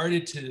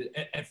started to,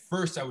 at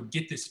first I would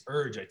get this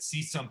urge. I'd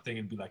see something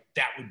and be like,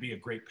 that would be a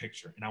great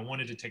picture. And I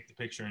wanted to take the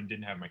picture and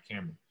didn't have my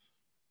camera.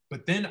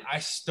 But then I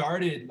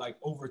started, like,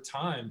 over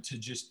time to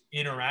just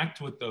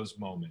interact with those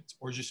moments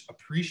or just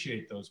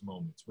appreciate those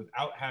moments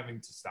without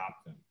having to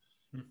stop them.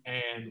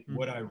 And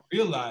what I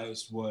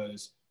realized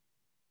was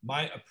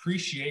my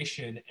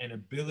appreciation and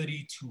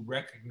ability to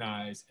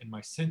recognize and my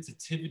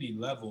sensitivity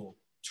level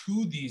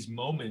to these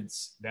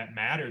moments that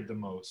mattered the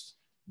most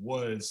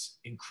was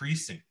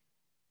increasing.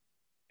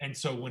 And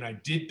so when I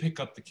did pick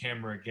up the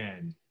camera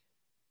again,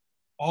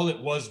 all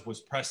it was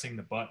pressing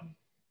the button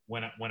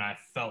when I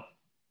felt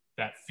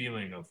that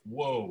feeling of,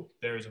 whoa,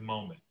 there's a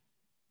moment.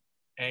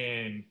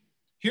 And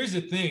here's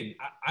the thing.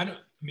 I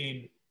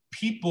mean,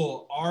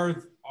 people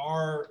are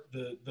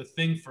the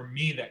thing for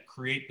me that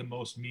create the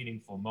most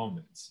meaningful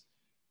moments.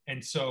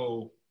 And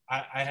so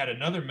I had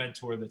another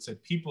mentor that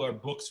said, people are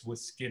books with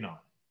skin on.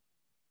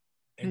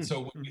 And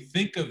so when you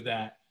think of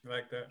that,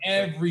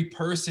 every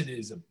person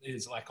is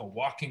like a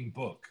walking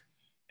book.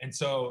 And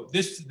so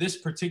this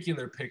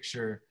particular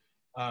picture,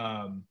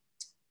 was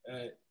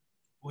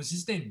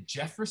his name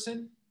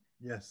Jefferson?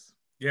 Yes.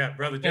 Yeah,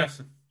 Brother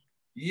Jefferson.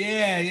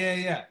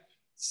 Yeah.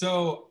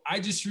 So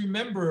I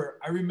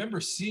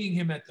remember seeing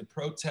him at the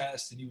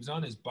protest, and he was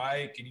on his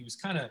bike, and he was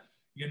kind of,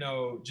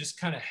 just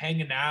kind of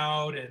hanging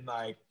out, and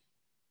like,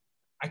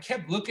 I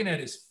kept looking at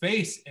his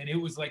face, and it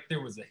was like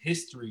there was a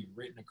history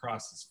written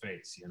across his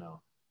face,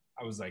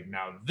 I was like,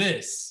 now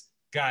this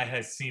guy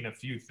has seen a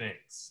few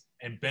things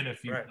and been a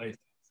few places.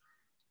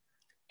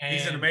 And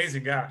he's an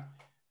amazing guy.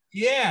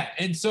 Yeah.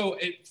 And so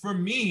for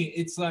me,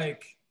 it's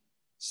like,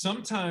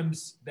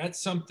 sometimes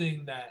that's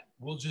something that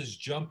will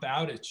just jump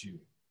out at you.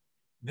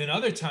 Then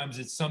other times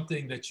it's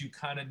something that you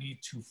kind of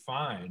need to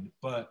find,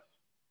 but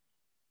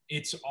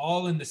it's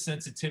all in the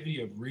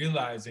sensitivity of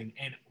realizing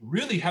and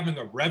really having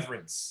a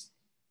reverence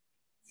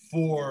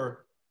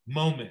for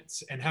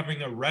moments and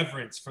having a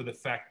reverence for the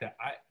fact that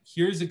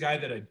here's a guy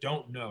that I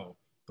don't know,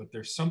 but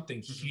there's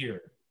something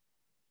here.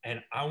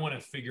 And I want to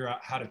figure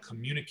out how to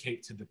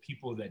communicate to the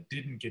people that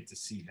didn't get to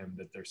see him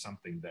that there's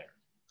something there.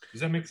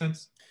 Does that make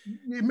sense?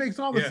 It makes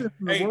all the sense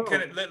in the world.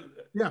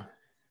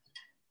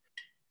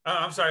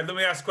 I'm sorry. Let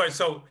me ask a question.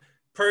 So,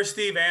 per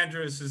Steve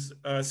Andrews'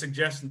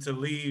 suggestion to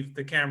leave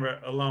the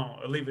camera alone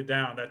or leave it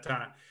down that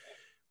time,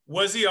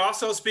 was he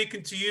also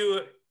speaking to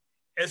you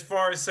as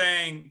far as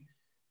saying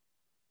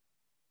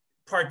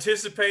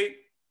participate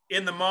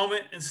in the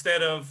moment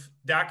instead of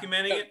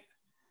documenting it?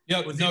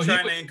 Yeah. Was he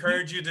trying to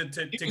encourage you to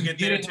get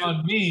there too?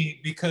 On me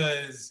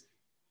because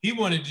he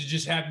wanted to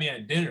just have me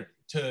at dinner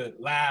to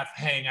laugh,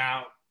 hang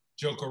out,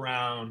 joke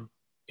around,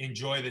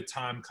 enjoy the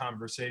time,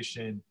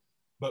 conversation.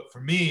 But for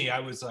me, I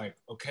was like,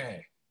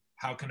 okay,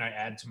 how can I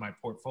add to my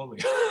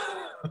portfolio?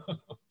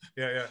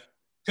 Yeah.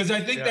 Because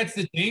I think that's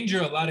the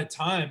danger a lot of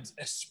times,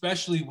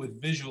 especially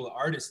with visual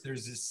artists.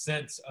 There's this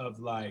sense of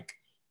like,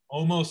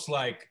 almost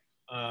like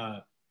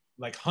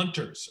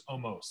hunters,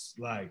 almost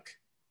like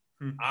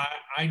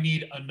I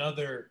need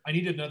another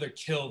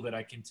kill that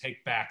I can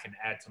take back and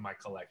add to my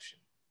collection.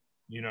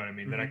 You know what I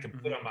mean? That I can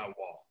put on my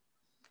wall.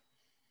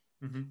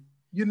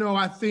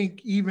 I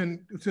think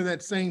even to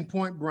that same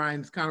point, Brian,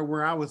 it's kind of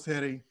where I was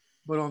heading,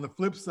 but on the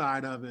flip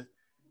side of it,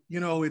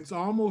 it's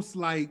almost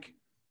like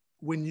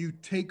when you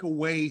take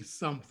away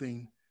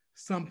something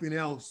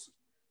else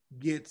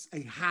gets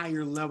a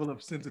higher level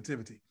of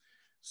sensitivity.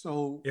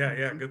 So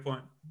yeah, good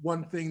point.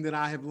 One thing that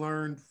I have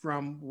learned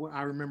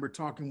I remember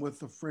talking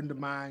with a friend of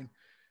mine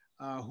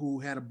who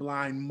had a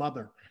blind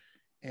mother,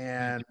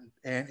 and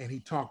he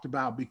talked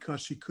about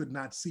because she could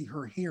not see,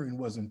 her hearing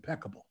was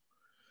impeccable.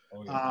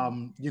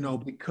 Oh, yeah.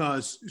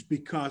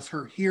 Because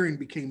her hearing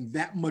became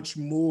that much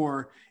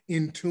more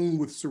in tune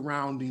with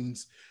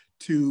surroundings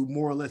to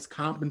more or less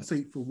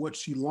compensate for what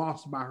she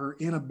lost by her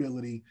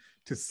inability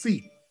to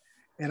see.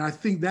 And I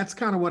think that's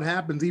kind of what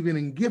happens even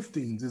in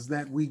giftings, is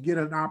that we get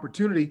an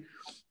opportunity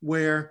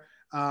where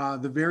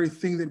the very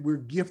thing that we're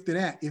gifted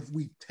at, if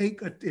we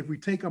take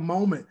a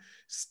moment,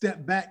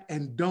 step back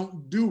and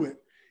don't do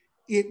it,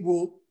 it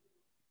will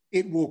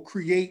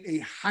create a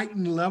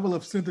heightened level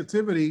of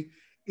sensitivity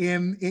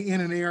in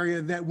an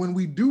area that when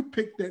we do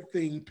pick that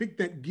thing, pick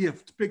that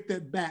gift, pick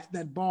that bat,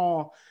 that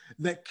ball,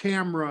 that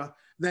camera,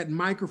 that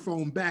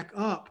microphone back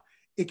up,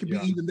 it can be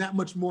even that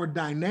much more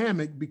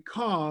dynamic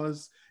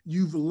because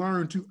you've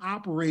learned to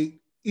operate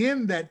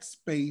in that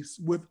space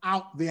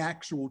without the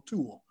actual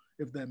tool,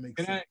 if that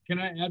makes sense. Can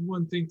I add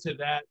one thing to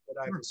that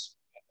I've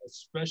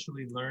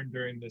especially learned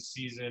during the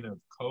season of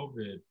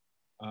COVID?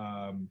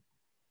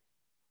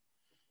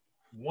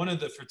 One of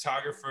the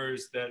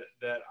photographers that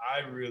I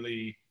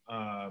really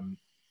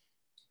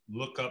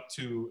look up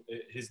to,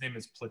 his name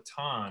is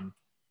Platon,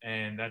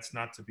 and that's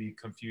not to be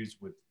confused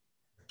with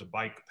the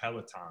bike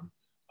Peloton,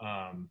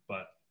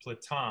 but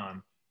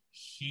Platon,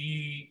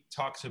 he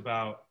talks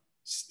about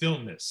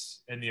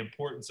stillness and the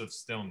importance of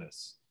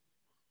stillness.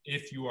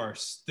 If you are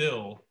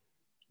still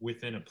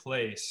within a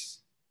place,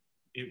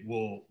 it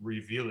will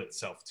reveal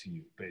itself to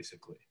you,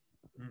 basically.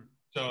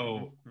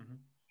 So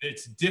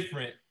it's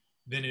different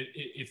than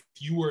if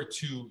you were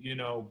to,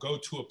 go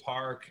to a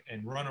park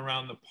and run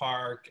around the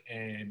park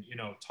and,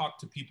 talk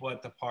to people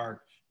at the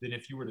park, than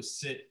if you were to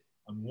sit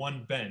on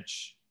one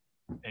bench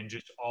and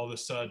just all of a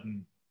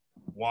sudden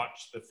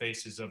watch the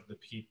faces of the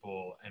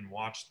people and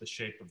watch the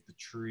shape of the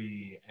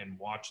tree and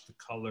watch the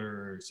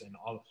colors, and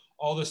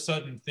all of a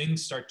sudden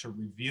things start to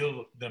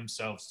reveal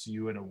themselves to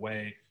you in a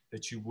way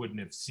that you wouldn't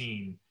have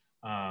seen.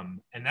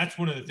 And that's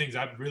one of the things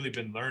I've really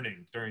been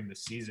learning during the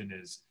season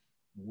is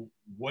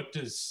what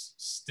does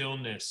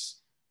stillness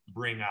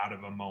bring out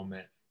of a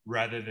moment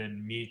rather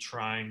than me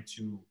trying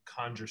to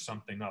conjure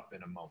something up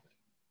in a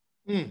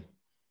moment.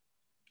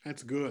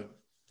 That's good.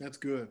 That's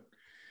good.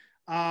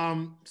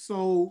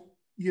 So,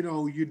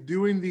 you're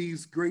doing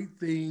these great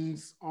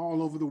things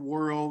all over the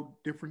world,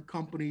 different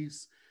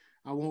companies.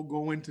 I won't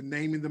go into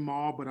naming them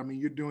all, but I mean,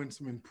 you're doing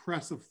some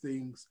impressive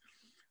things.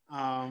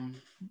 And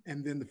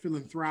then the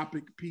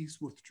philanthropic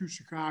piece with True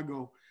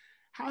Chicago.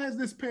 How has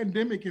this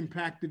pandemic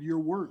impacted your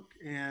work?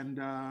 And,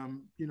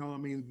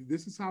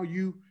 this is how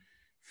you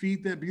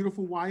feed that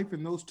beautiful wife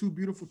and those two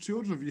beautiful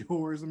children of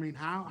yours. I mean,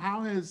 how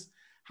has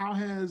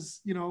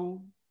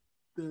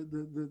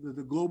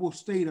the global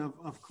state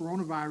of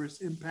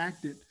coronavirus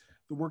impacted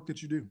the work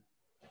that you do?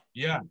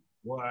 Yeah,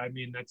 well, I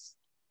mean, I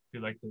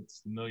feel like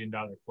that's the $1 million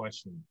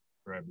question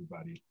for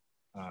everybody.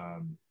 I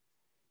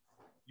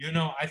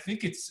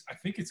think it's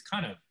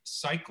kind of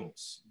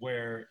cycles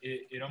where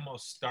it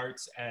almost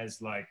starts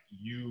as like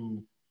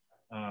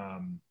I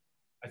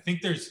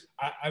think there's,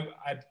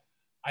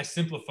 I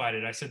simplified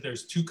it. I said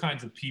there's two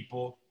kinds of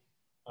people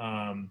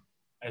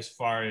as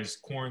far as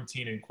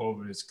quarantine and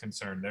COVID is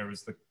concerned. There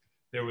was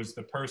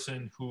the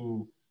person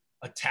who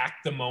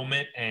attacked the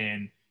moment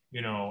and,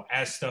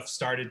 as stuff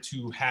started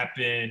to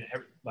happen,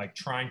 like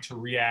trying to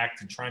react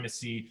and trying to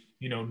see,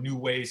 new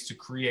ways to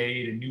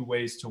create and new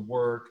ways to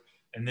work.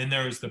 And then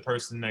there was the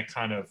person that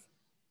kind of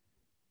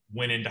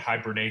went into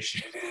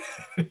hibernation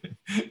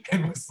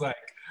and was like,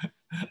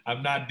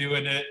 I'm not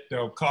doing it.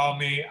 Don't call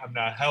me. I'm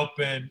not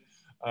helping.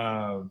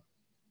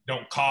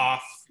 Don't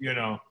cough,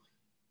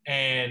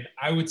 And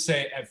I would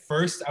say at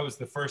first I was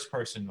the first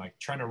person like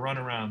trying to run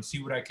around,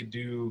 see what I could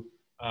do.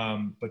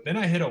 But then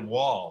I hit a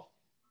wall,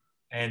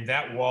 and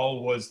that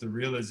wall was the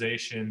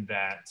realization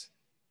that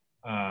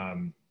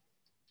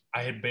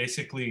I had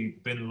basically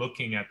been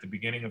looking at the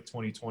beginning of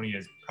 2020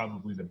 as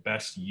probably the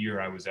best year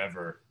I was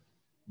ever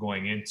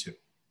going into,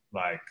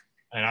 I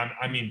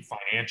mean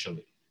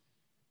financially.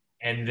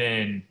 And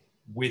then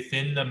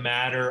within the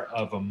matter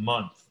of a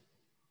month,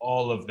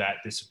 all of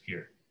that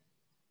disappeared.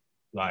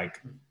 Like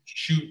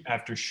shoot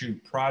after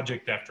shoot,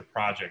 project after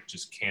project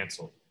just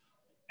canceled.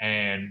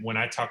 And when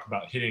I talk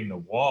about hitting the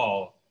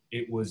wall,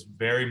 it was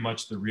very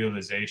much the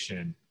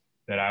realization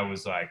that I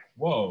was like,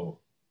 whoa,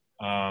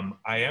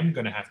 I am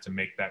going to have to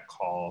make that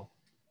call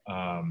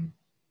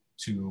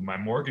to my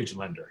mortgage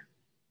lender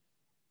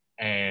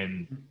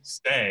and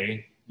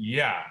say,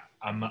 yeah,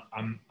 I'm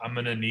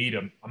going to need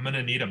a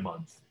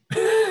month.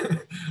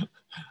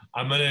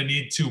 I'm going to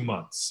need 2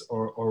 months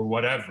or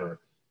whatever,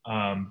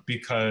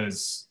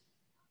 because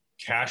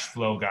cash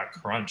flow got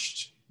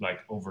crunched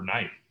like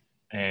overnight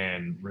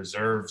and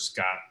reserves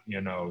got,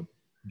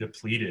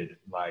 depleted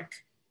like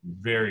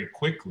very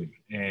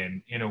quickly,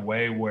 and in a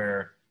way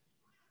where,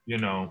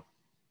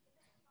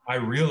 I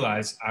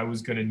realized I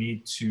was going to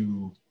need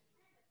to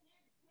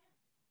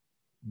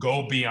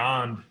go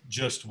beyond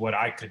just what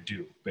I could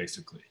do,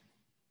 basically.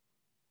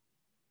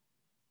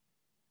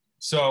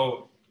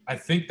 So I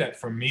think that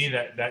for me,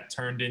 that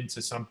turned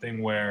into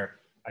something where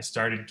I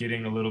started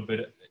getting a little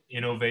bit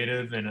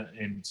innovative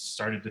and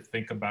started to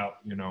think about,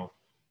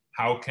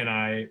 how can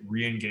I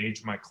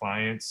re-engage my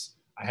clients?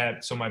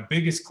 So my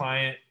biggest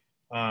client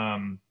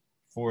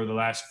for the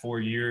last 4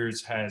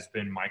 years has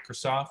been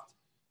Microsoft.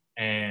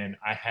 And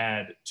I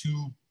had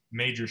 2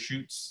 major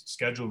shoots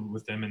scheduled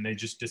with them, and they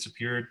just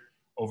disappeared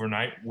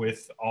overnight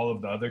with all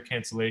of the other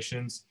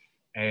cancellations.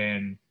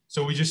 And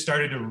so we just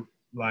started to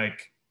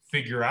like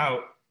figure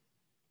out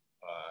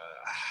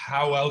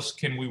how else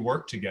can we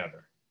work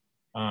together.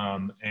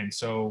 And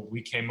so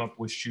we came up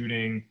with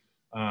shooting,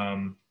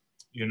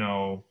 you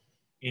know,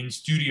 in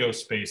studio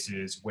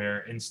spaces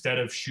where instead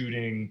of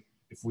shooting,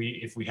 if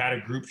we had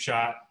a group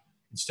shot,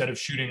 instead of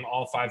shooting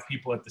all 5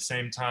 people at the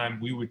same time,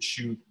 we would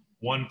shoot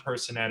one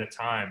person at a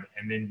time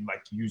and then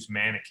like use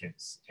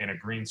mannequins and a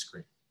green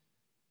screen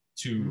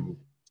to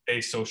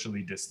stay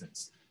socially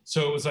distanced.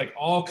 So it was like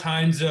all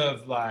kinds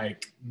of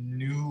like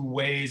new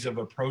ways of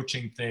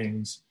approaching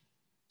things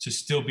to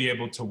still be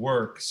able to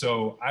work.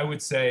 So I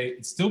would say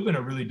it's still been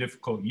a really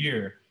difficult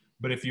year,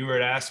 but if you were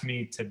to ask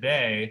me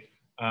today,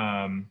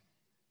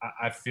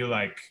 I feel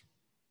like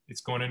it's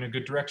going in a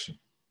good direction.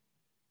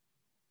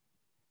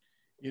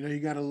 You know, you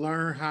got to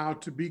learn how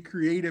to be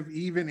creative,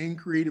 even in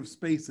creative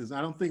spaces.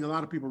 I don't think a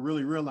lot of people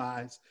really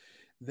realize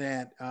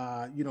that,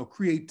 you know,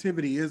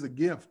 creativity is a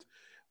gift,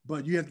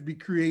 but you have to be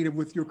creative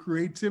with your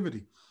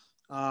creativity,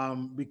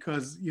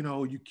 because, you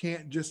know, you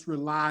can't just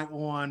rely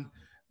on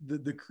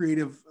the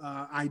creative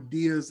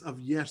ideas of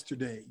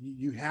yesterday.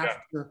 You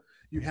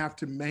have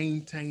to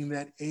maintain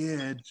that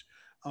edge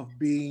of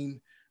being,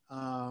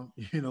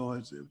 you know,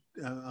 as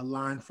a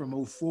line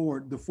from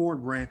Ford, the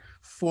Ford brand,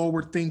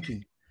 forward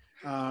thinking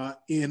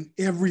in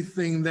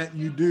everything that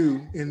you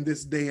do in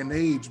this day and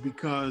age,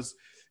 because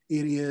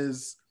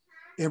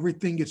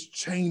everything is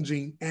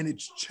changing, and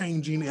it's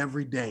changing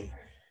every day.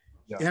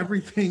 Yeah.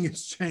 Everything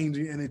is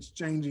changing, and it's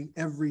changing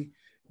every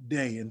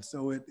day. And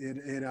so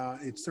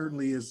it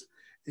certainly is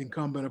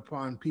incumbent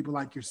upon people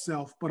like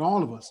yourself, but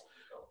all of us,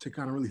 to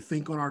kind of really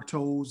think on our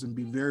toes and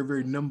be very,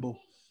 very nimble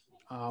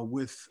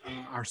with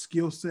our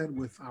skill set,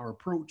 with our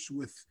approach,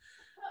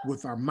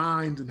 with our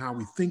minds and how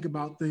we think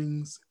about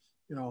things.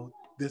 You know,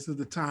 this is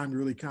the time to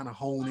really kind of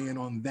hone in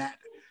on that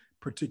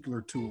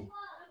particular tool.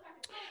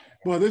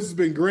 Well, this has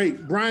been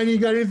great. Brian, you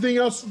got anything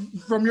else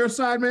from your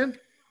side, man?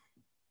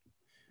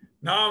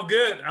 No, I'm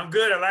good.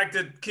 I like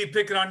to keep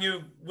picking on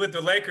you with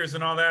the Lakers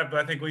and all that, but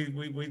I think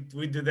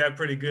we did that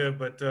pretty good.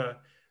 But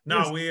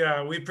no,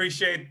 yes. We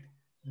appreciate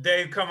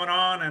Dave coming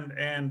on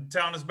and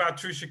telling us about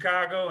True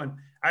Chicago. And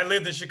I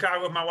lived in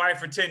Chicago with my wife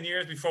for 10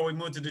 years before we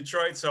moved to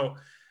Detroit, so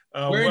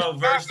well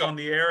versed on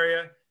the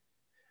area.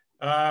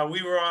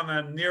 We were on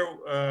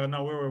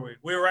the where were we?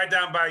 We were right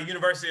down by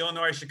University of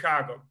Illinois,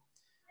 Chicago.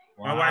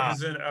 Wow. My wife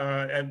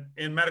is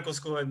in medical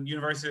school at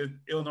University of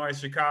Illinois,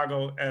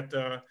 Chicago at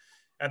the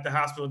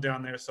hospital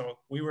down there. So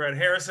we were at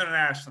Harrison and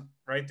Ashland,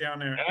 right down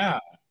there. Yeah.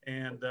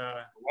 And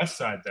west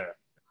side there.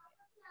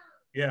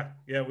 Yeah.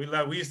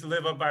 We used to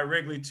live up by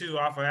Wrigley too,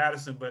 off of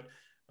Addison. But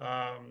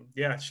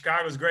yeah,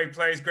 Chicago's a great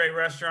place, great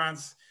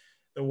restaurants,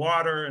 the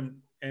water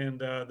and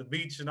the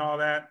beach and all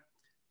that.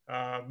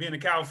 Being a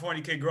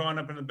California kid growing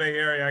up in the Bay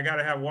Area, I got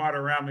to have water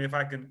around me if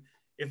I can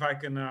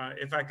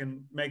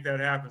make that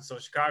happen. So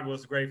Chicago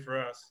is great for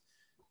us.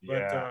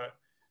 But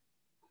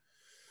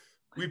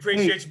we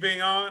appreciate you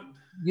being on.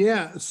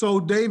 Yeah. So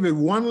David,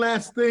 one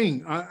last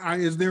thing.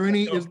 Is there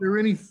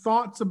any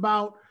thoughts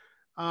about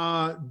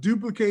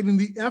duplicating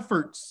the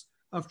efforts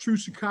of True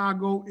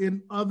Chicago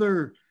in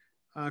other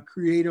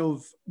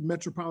creative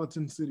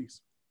metropolitan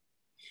cities?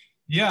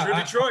 Yeah. True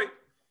Detroit.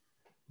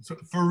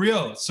 For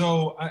real.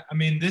 So, I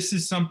mean, this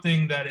is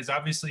something that is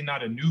obviously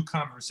not a new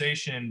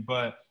conversation,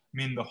 but I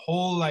mean, the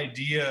whole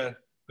idea,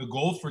 the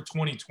goal for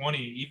 2020,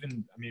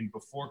 even, I mean,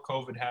 before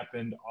COVID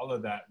happened, all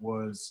of that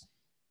was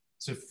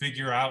to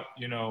figure out,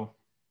 you know,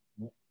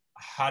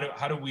 how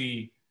do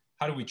we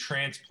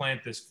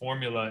transplant this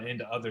formula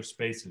into other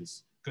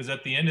spaces? Because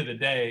at the end of the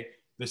day,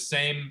 the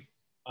same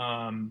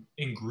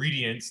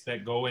ingredients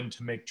that go in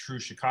to make True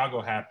Chicago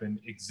happen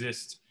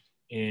exist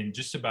in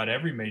just about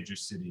every major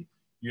city.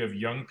 You have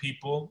young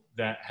people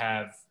that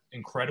have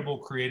incredible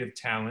creative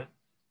talent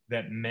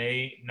that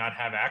may not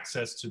have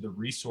access to the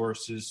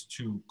resources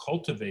to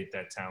cultivate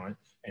that talent.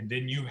 And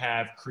then you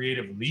have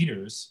creative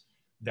leaders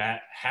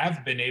that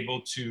have been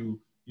able to,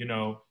 you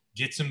know,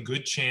 get some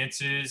good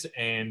chances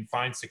and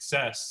find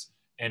success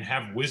and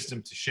have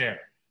wisdom to share.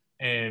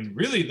 And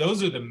really,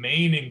 those are the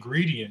main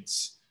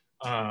ingredients.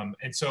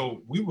 And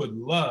so we would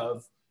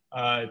love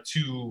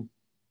to,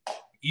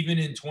 even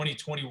in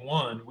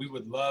 2021, we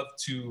would love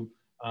to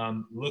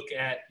look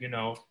at, you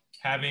know,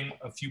 having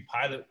a few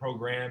pilot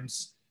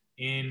programs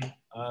in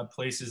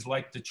places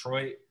like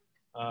Detroit,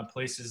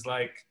 places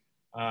like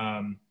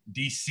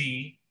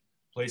DC,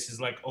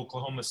 places like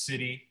Oklahoma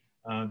City.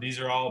 These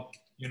are all,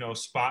 you know,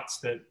 spots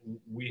that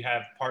we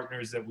have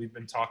partners that we've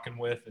been talking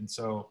with. And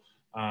so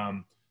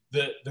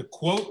the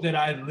quote that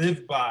I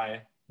live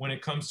by when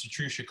it comes to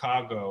True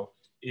Chicago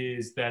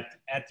is that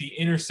at the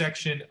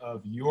intersection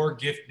of your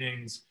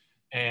giftings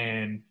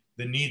and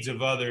the needs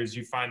of others,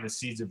 you find the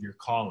seeds of your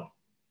calling.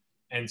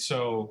 And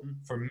so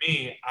for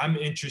me, I'm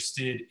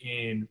interested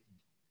in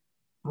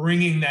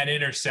bringing that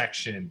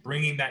intersection,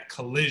 bringing that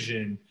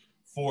collision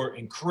for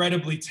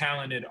incredibly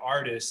talented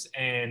artists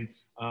and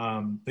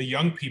the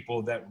young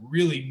people that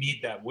really need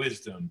that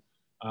wisdom,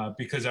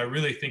 because I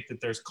really think that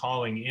there's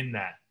calling in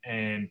that.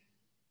 And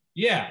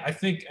yeah, I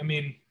think,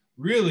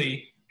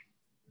 really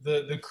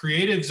the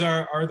creatives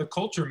are the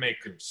culture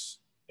makers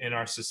in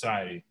our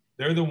society.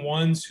 They're the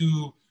ones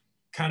who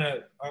kind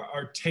of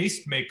are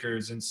taste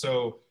makers. And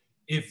so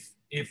if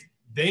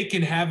they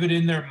can have it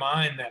in their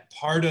mind that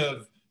part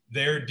of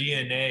their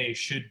DNA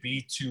should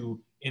be to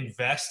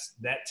invest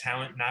that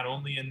talent not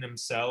only in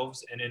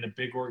themselves and in a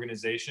big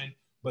organization,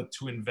 but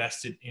to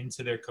invest it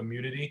into their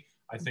community,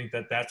 I think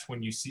that's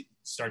when you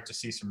start to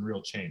see some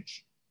real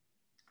change.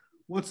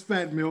 What's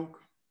Fat Milk?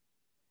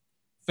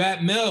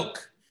 Fat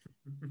Milk,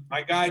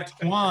 my guy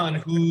Twan,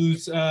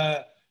 who's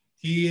Twan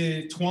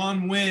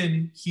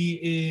Nguyen.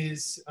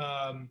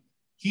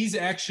 He's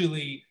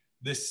actually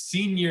the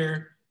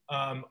senior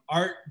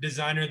art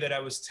designer that I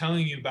was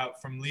telling you about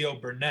from Leo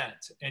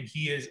Burnett. And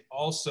he is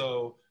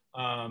also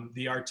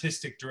the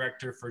artistic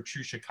director for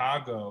True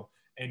Chicago.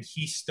 And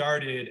he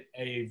started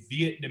a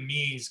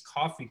Vietnamese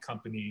coffee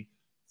company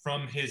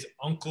from his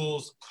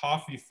uncle's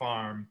coffee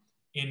farm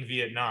in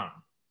Vietnam.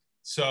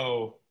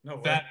 So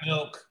Fat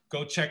Milk,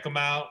 go check him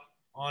out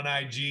on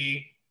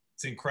IG.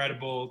 It's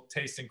incredible,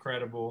 tastes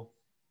incredible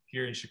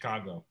here in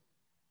Chicago.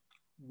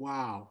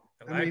 Wow.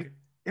 I mean,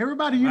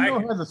 everybody you know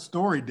has a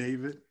story,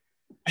 David.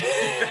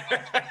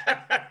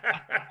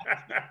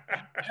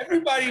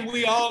 Everybody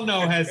we all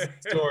know has a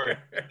story.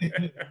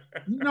 You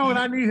know what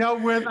I need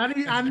help with? I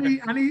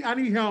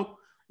need help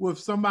with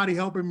somebody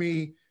helping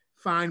me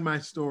find my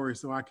story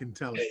so I can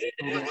tell it.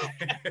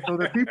 So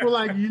that people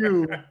like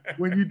you,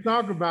 when you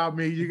talk about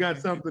me, you got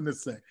something to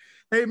say.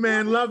 Hey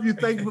man, love you.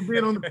 Thank you for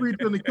being on The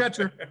Preacher and the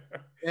Catcher.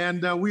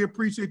 And we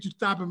appreciate you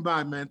stopping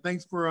by, man.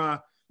 Thanks for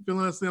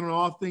filling us in on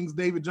all things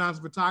David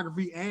Johnson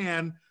photography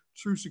and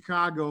True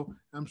Chicago.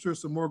 I'm sure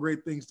some more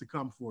great things to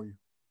come for you.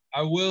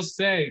 I will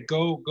say,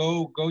 go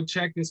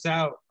check this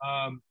out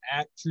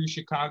at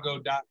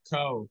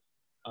truechicago.co.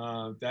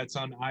 That's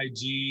on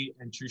IG,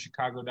 and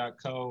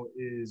truechicago.co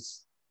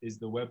is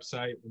the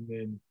website. And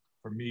then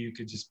for me, you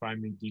could just find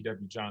me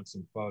DW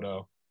Johnson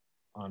photo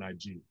on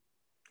IG.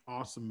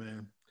 Awesome,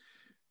 man.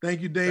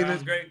 Thank you, David.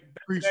 Sounds great.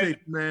 Appreciate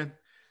you, man.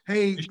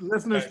 Hey,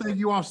 listeners, thank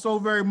you all so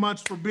very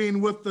much for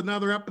being with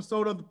another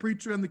episode of The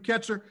Preacher and the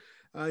Catcher.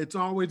 It's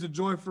always a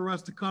joy for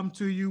us to come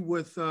to you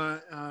with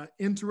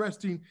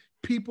interesting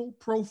people,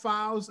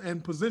 profiles,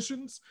 and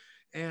positions.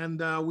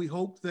 And we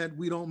hope that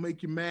we don't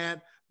make you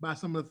mad by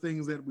some of the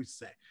things that we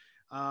say.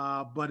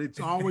 But it's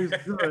always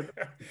good.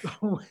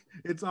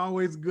 It's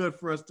always good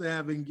for us to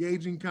have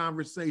engaging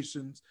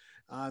conversations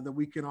that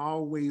we can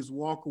always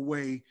walk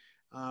away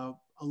a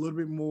little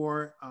bit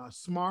more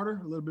smarter,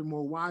 a little bit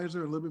more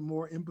wiser, a little bit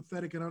more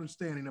empathetic and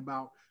understanding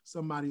about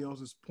somebody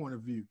else's point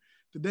of view.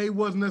 Today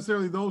wasn't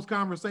necessarily those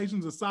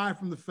conversations, aside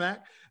from the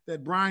fact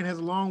that Brian has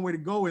a long way to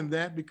go in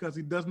that because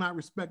he does not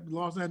respect the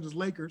Los Angeles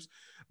Lakers.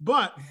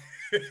 But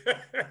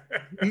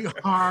we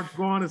are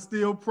going to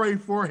still pray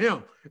for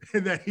him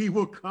and that he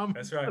will come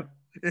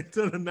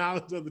into the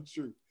knowledge of the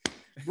truth.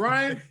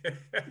 Brian,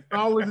 it's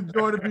always a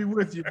joy to be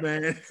with you,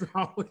 man. It's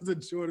always a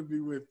joy to be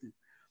with you.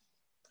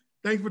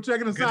 Thanks for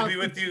checking us out. Good to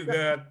be with you.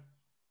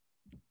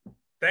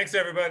 Thanks,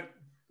 everybody.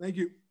 Thank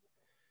you.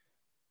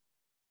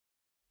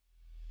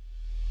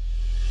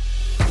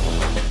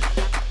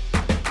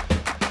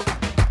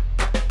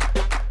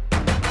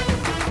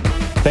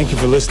 Thank you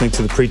for listening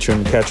to the Preacher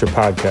and the Catcher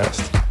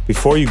podcast.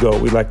 Before you go,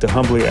 we'd like to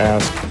humbly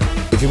ask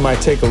if you might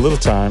take a little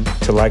time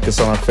to like us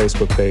on our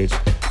Facebook page,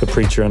 The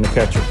Preacher and the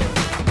Catcher.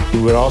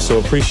 We would also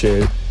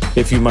appreciate it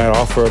if you might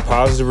offer a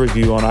positive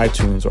review on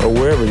iTunes or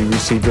wherever you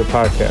receive your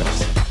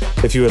podcast.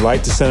 If you would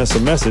like to send us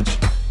a message,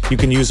 you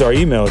can use our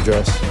email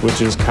address,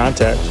 which is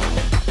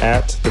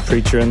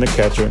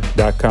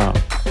contact@thepreacherandthecatcher.com.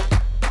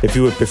 If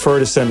you would prefer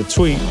to send a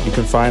tweet, you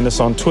can find us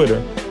on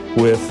Twitter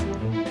with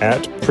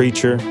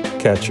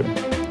 @PreacherCatcher.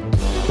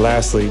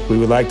 Lastly, we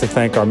would like to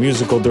thank our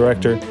musical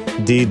director,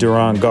 D.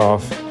 Duran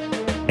Goff,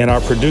 and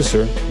our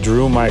producer,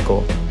 Drew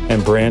Michael,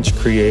 and Branch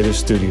Creative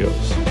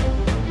Studios.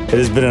 It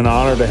has been an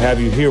honor to have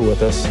you here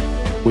with us.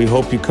 We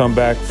hope you come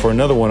back for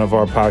another one of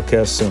our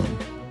podcasts soon.